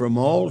delivered from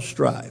all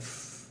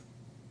strife.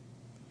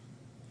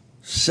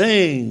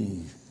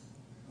 Sing,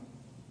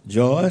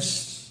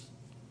 Joyce,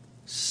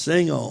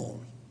 sing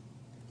on.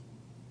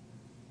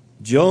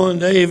 Join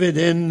David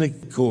in the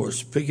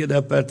chorus. Pick it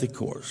up at the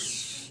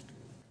chorus.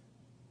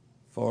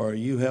 For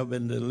you have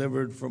been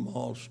delivered from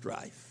all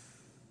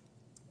strife.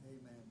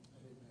 Amen.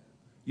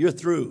 You're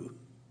through.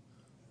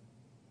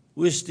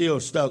 We're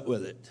still stuck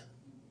with it.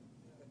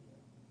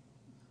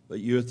 But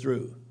you're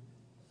through.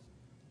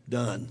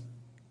 Done.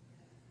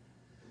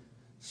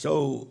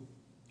 So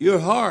your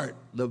heart,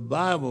 the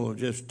Bible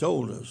just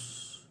told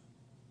us,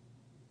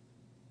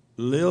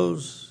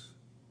 lives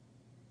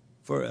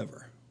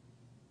forever.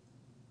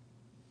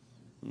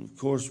 And of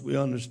course, we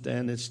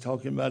understand it's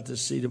talking about the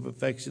seat of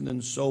affection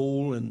and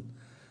soul and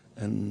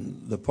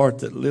the part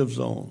that lives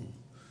on.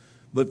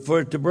 But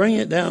for it to bring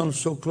it down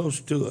so close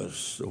to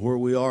us, where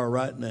we are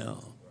right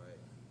now,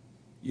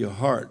 your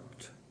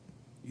heart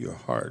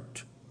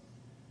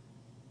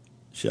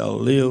shall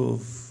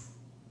live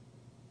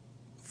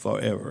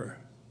forever.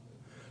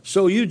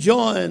 So you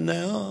join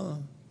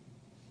now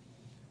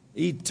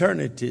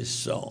eternity's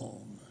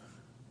song.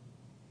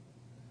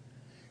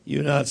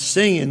 You're not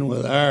singing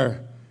with our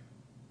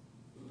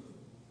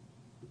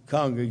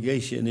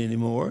congregation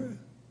anymore.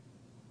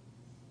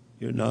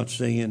 You're not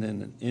singing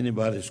in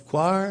anybody's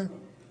choir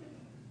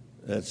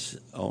that's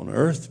on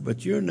earth,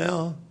 but you're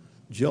now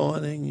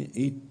joining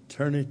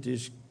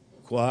eternity's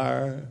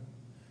choir.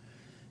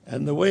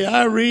 And the way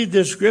I read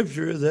the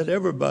scripture, that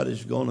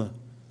everybody's going to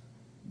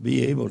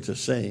be able to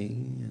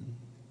sing.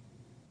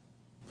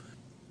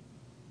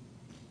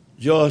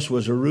 Joyce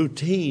was a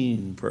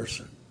routine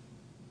person.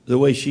 The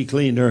way she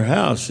cleaned her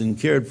house and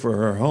cared for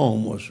her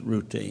home was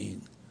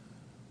routine.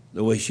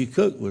 The way she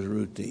cooked was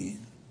routine.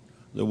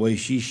 The way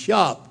she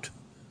shopped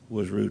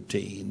was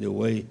routine.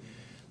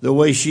 The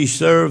way she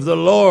served the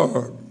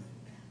Lord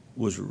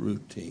was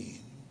routine.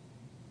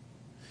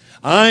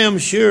 I am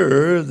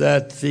sure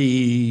that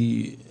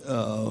the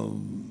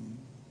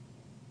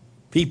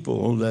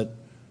people that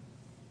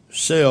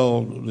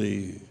sell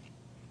the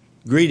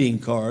greeting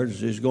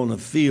cards is going to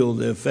feel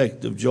the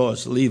effect of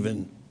Joyce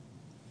leaving,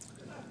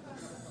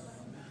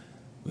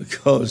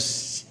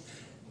 because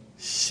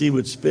she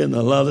would spend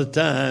a lot of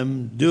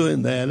time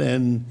doing that,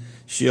 and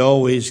she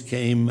always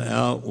came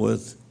out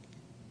with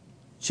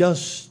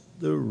just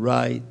the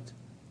right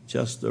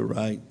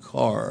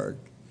card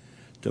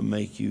to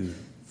make you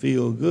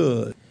feel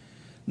good.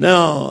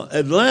 Now,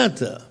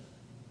 Atlanta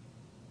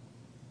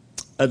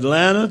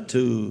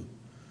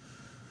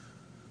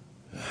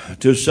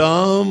to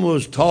some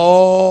was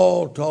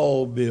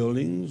tall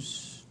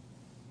buildings,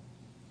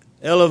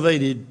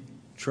 elevated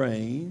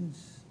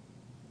trains,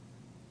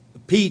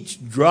 peach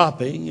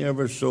dropping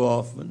ever so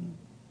often.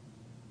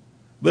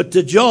 But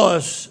to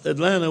Joyce,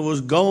 Atlanta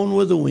was gone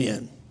with the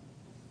wind.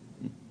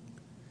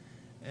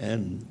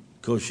 And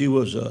because she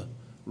was a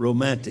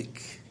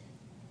romantic,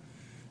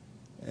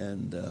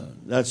 and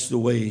that's the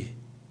way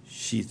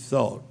she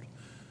thought.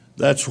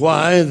 That's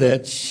why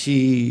that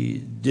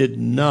she did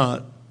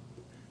not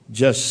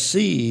just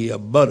see a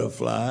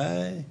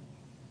butterfly,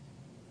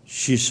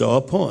 she saw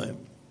a poem.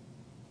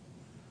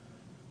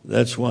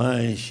 That's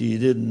why she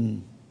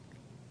didn't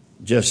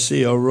just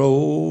see a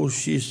rose,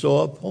 she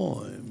saw a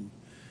poem.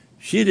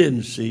 She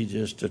didn't see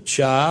just a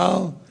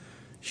child,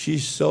 she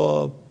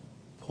saw a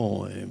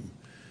poem.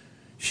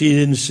 She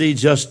didn't see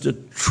just a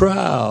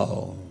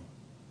trial,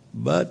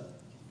 but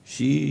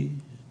she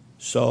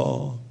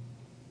saw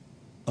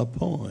a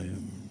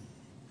poem.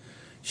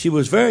 She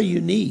was very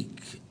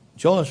unique.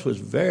 Joyce was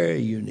very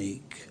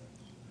unique.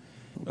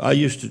 I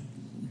used to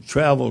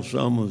travel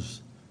some with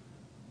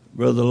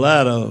Brother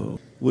Latta,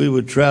 we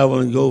would travel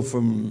and go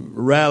from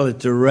rally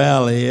to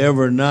rally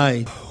every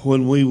night.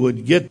 When we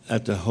would get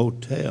at the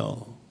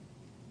hotel,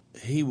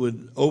 he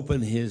would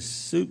open his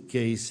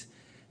suitcase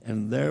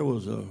and there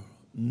was a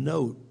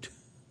note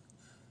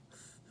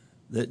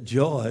that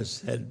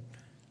Joyce had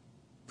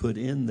put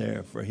in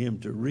there for him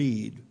to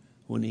read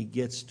when he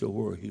gets to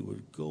where he was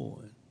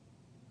going.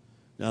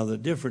 Now, the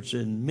difference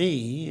in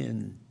me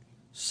and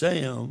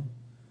Sam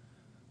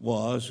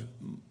was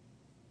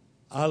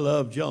I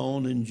loved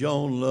Joan and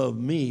Joan loved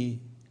me,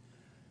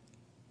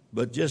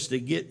 but just to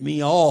get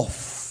me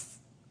off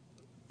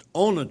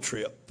on a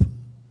trip,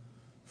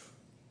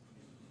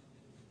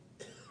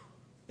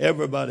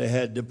 everybody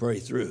had to pray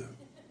through.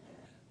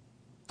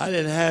 I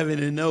didn't have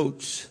any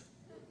notes.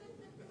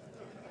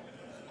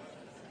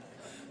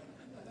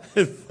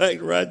 In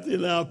fact, right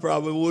then I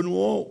probably wouldn't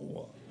want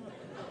one.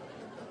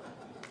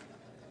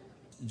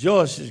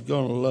 Joyce is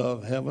going to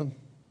love heaven.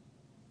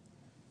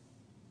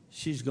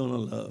 She's going to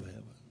love heaven.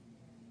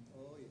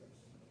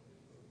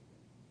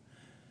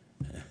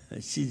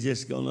 She's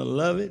just going to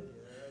love it.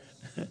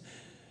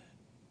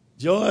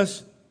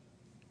 Joyce,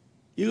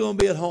 you're going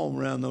to be at home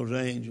around those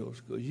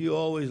angels because you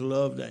always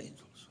loved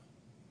angels.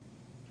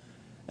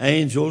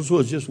 Angels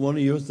was just one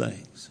of your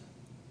things.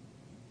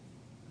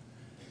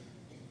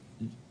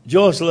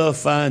 Joyce loved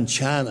fine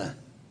china.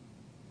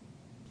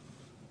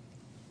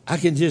 I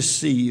can just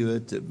see you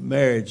at the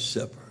marriage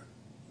supper.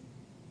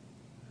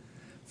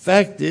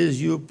 Fact is,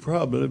 you'll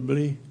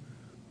probably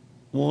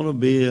want to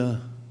be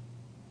a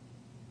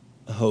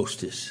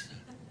hostess.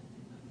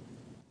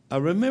 I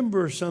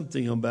remember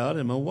something about,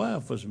 and my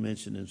wife was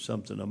mentioning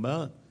something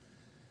about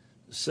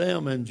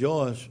Sam and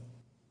Joyce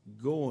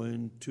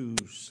going to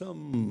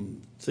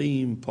some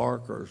theme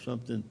park or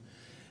something,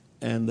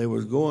 and they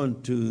were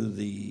going to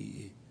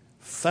the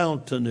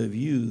Fountain of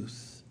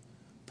Youth,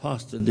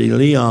 Ponce de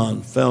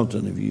Leon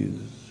Fountain of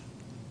Youth.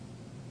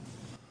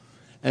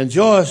 And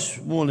Joyce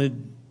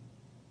wanted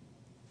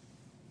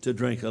to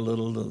drink a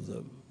little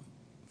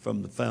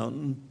from the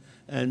fountain,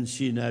 and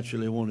she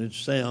naturally wanted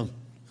Sam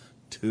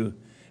to,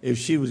 if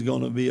she was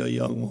going to be a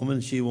young woman,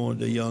 she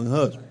wanted a young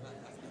husband.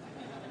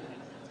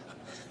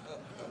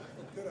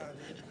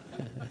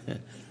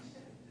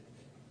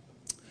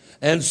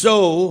 And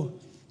so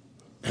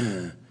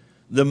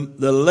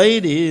the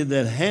lady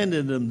that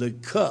handed him the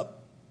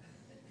cup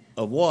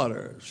of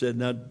water said,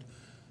 now,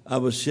 I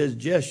would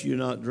suggest you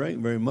not drink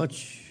very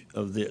much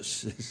of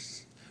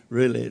this.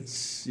 Really,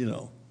 it's,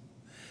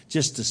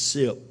 just a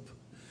sip.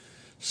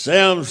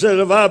 Sam said,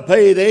 if I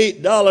paid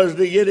 $8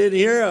 to get in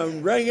here,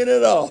 I'm drinking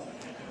it all.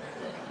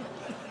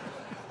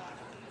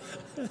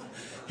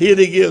 He'd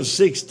have given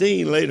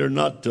 16 later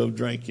not to have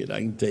drank it, I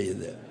can tell you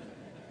that.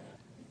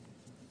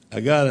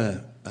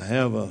 I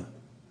have a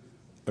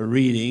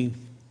reading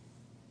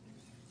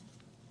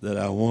that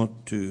I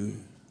want to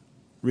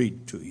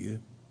read to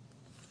you.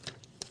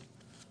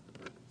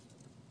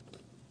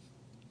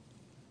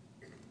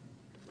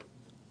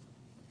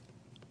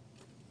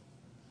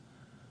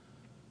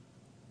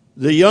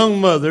 The young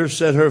mother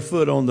set her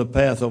foot on the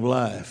path of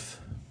life.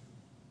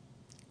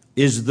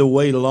 Is the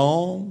way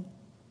long?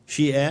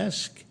 She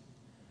asked.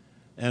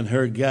 And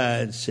her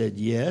guide said,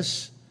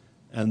 yes,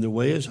 and the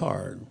way is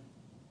hard.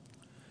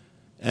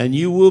 And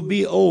you will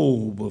be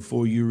old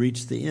before you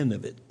reach the end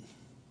of it.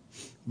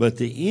 But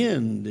the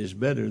end is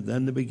better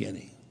than the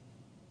beginning.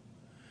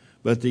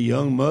 But the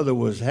young mother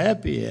was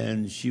happy,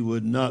 and she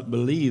would not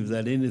believe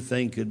that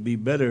anything could be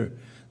better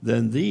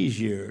than these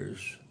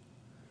years.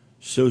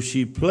 So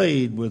she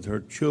played with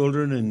her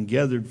children and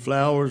gathered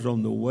flowers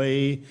on the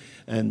way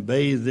and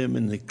bathed them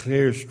in the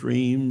clear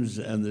streams,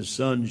 and the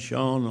sun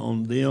shone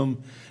on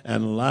them,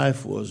 and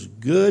life was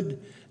good.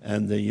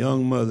 And the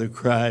young mother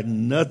cried,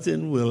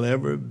 nothing will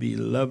ever be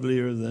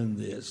lovelier than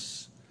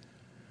this.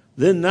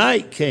 Then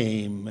night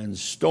came and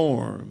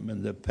storm,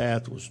 and the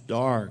path was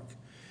dark,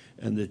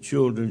 and the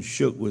children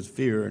shook with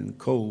fear and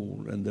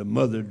cold, and the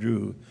mother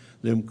drew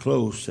them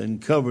close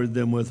and covered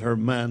them with her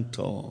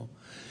mantle.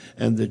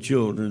 And the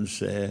children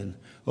said,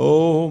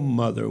 oh,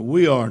 mother,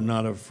 we are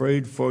not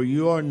afraid, for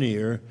you are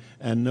near,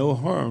 and no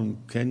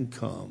harm can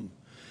come.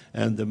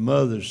 And the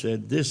mother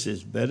said, this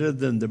is better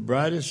than the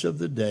brightest of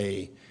the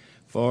day,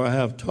 for I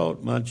have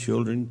taught my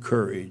children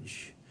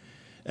courage.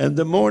 And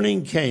the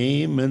morning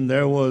came, and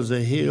there was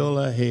a hill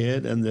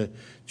ahead, and the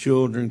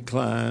children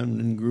climbed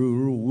and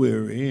grew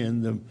weary,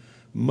 and the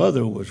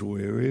mother was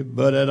weary.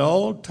 But at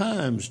all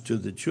times to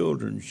the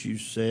children she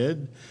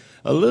said,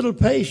 a little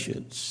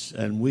patience,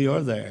 and we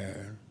are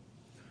there.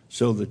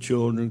 So the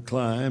children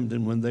climbed,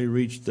 and when they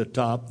reached the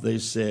top, they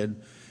said,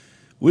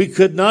 we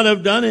could not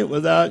have done it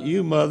without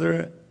you,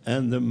 mother.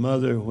 And the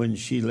mother, when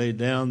she lay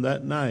down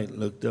that night,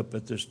 looked up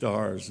at the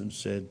stars and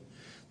said,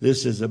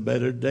 this is a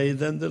better day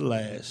than the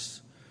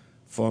last,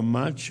 for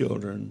my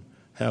children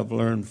have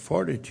learned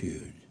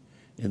fortitude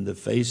in the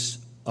face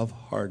of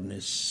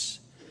hardness.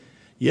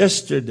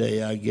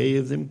 Yesterday I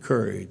gave them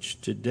courage,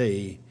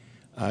 today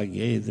I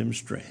gave them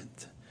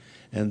strength.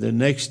 And the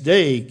next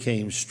day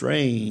came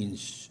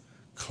strange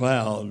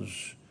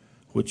clouds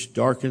which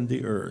darkened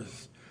the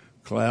earth.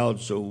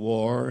 clouds of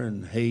war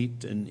and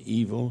hate and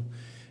evil.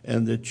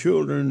 And the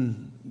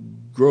children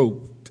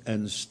groped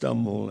and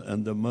stumbled,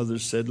 and the mother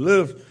said,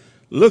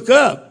 Look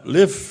up,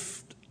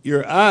 lift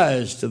your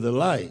eyes to the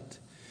light.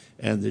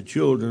 And the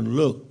children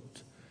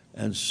looked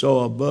and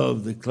saw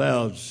above the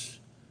clouds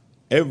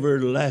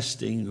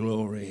everlasting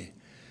glory.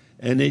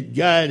 And it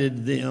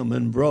guided them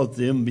and brought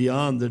them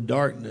beyond the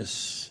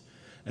darkness.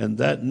 And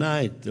that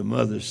night the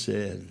mother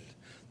said,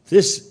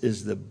 This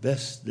is the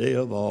best day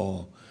of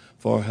all,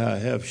 for I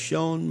have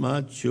shown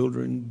my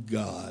children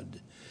God.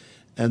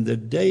 And the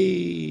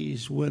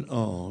days went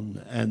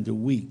on, and the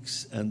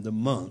weeks, and the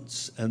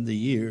months, and the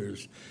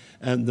years.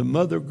 And the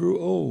mother grew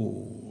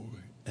old,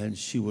 and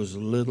she was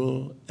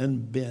little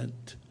and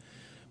bent.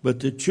 But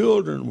the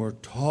children were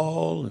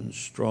tall and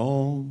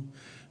strong,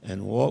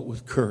 and walked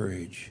with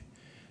courage.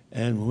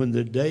 And when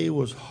the day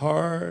was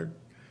hard,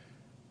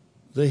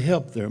 they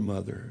helped their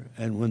mother.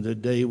 And when the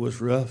day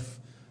was rough,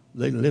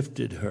 they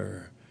lifted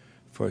her,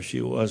 for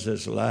she was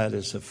as light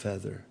as a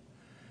feather.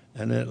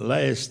 And at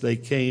last they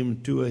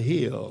came to a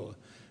hill,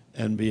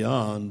 and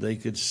beyond they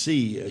could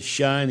see a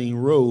shining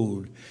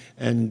road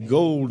and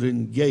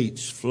golden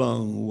gates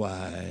flung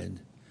wide.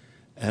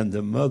 And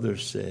the mother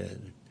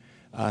said,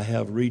 I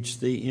have reached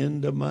the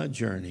end of my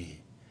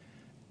journey,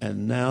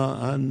 and now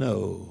I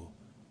know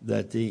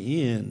that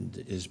the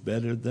end is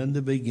better than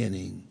the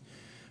beginning.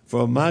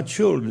 For my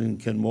children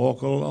can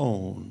walk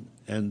alone,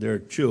 and their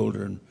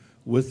children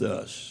with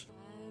us.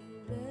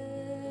 I'd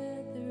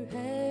rather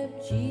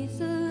have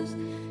Jesus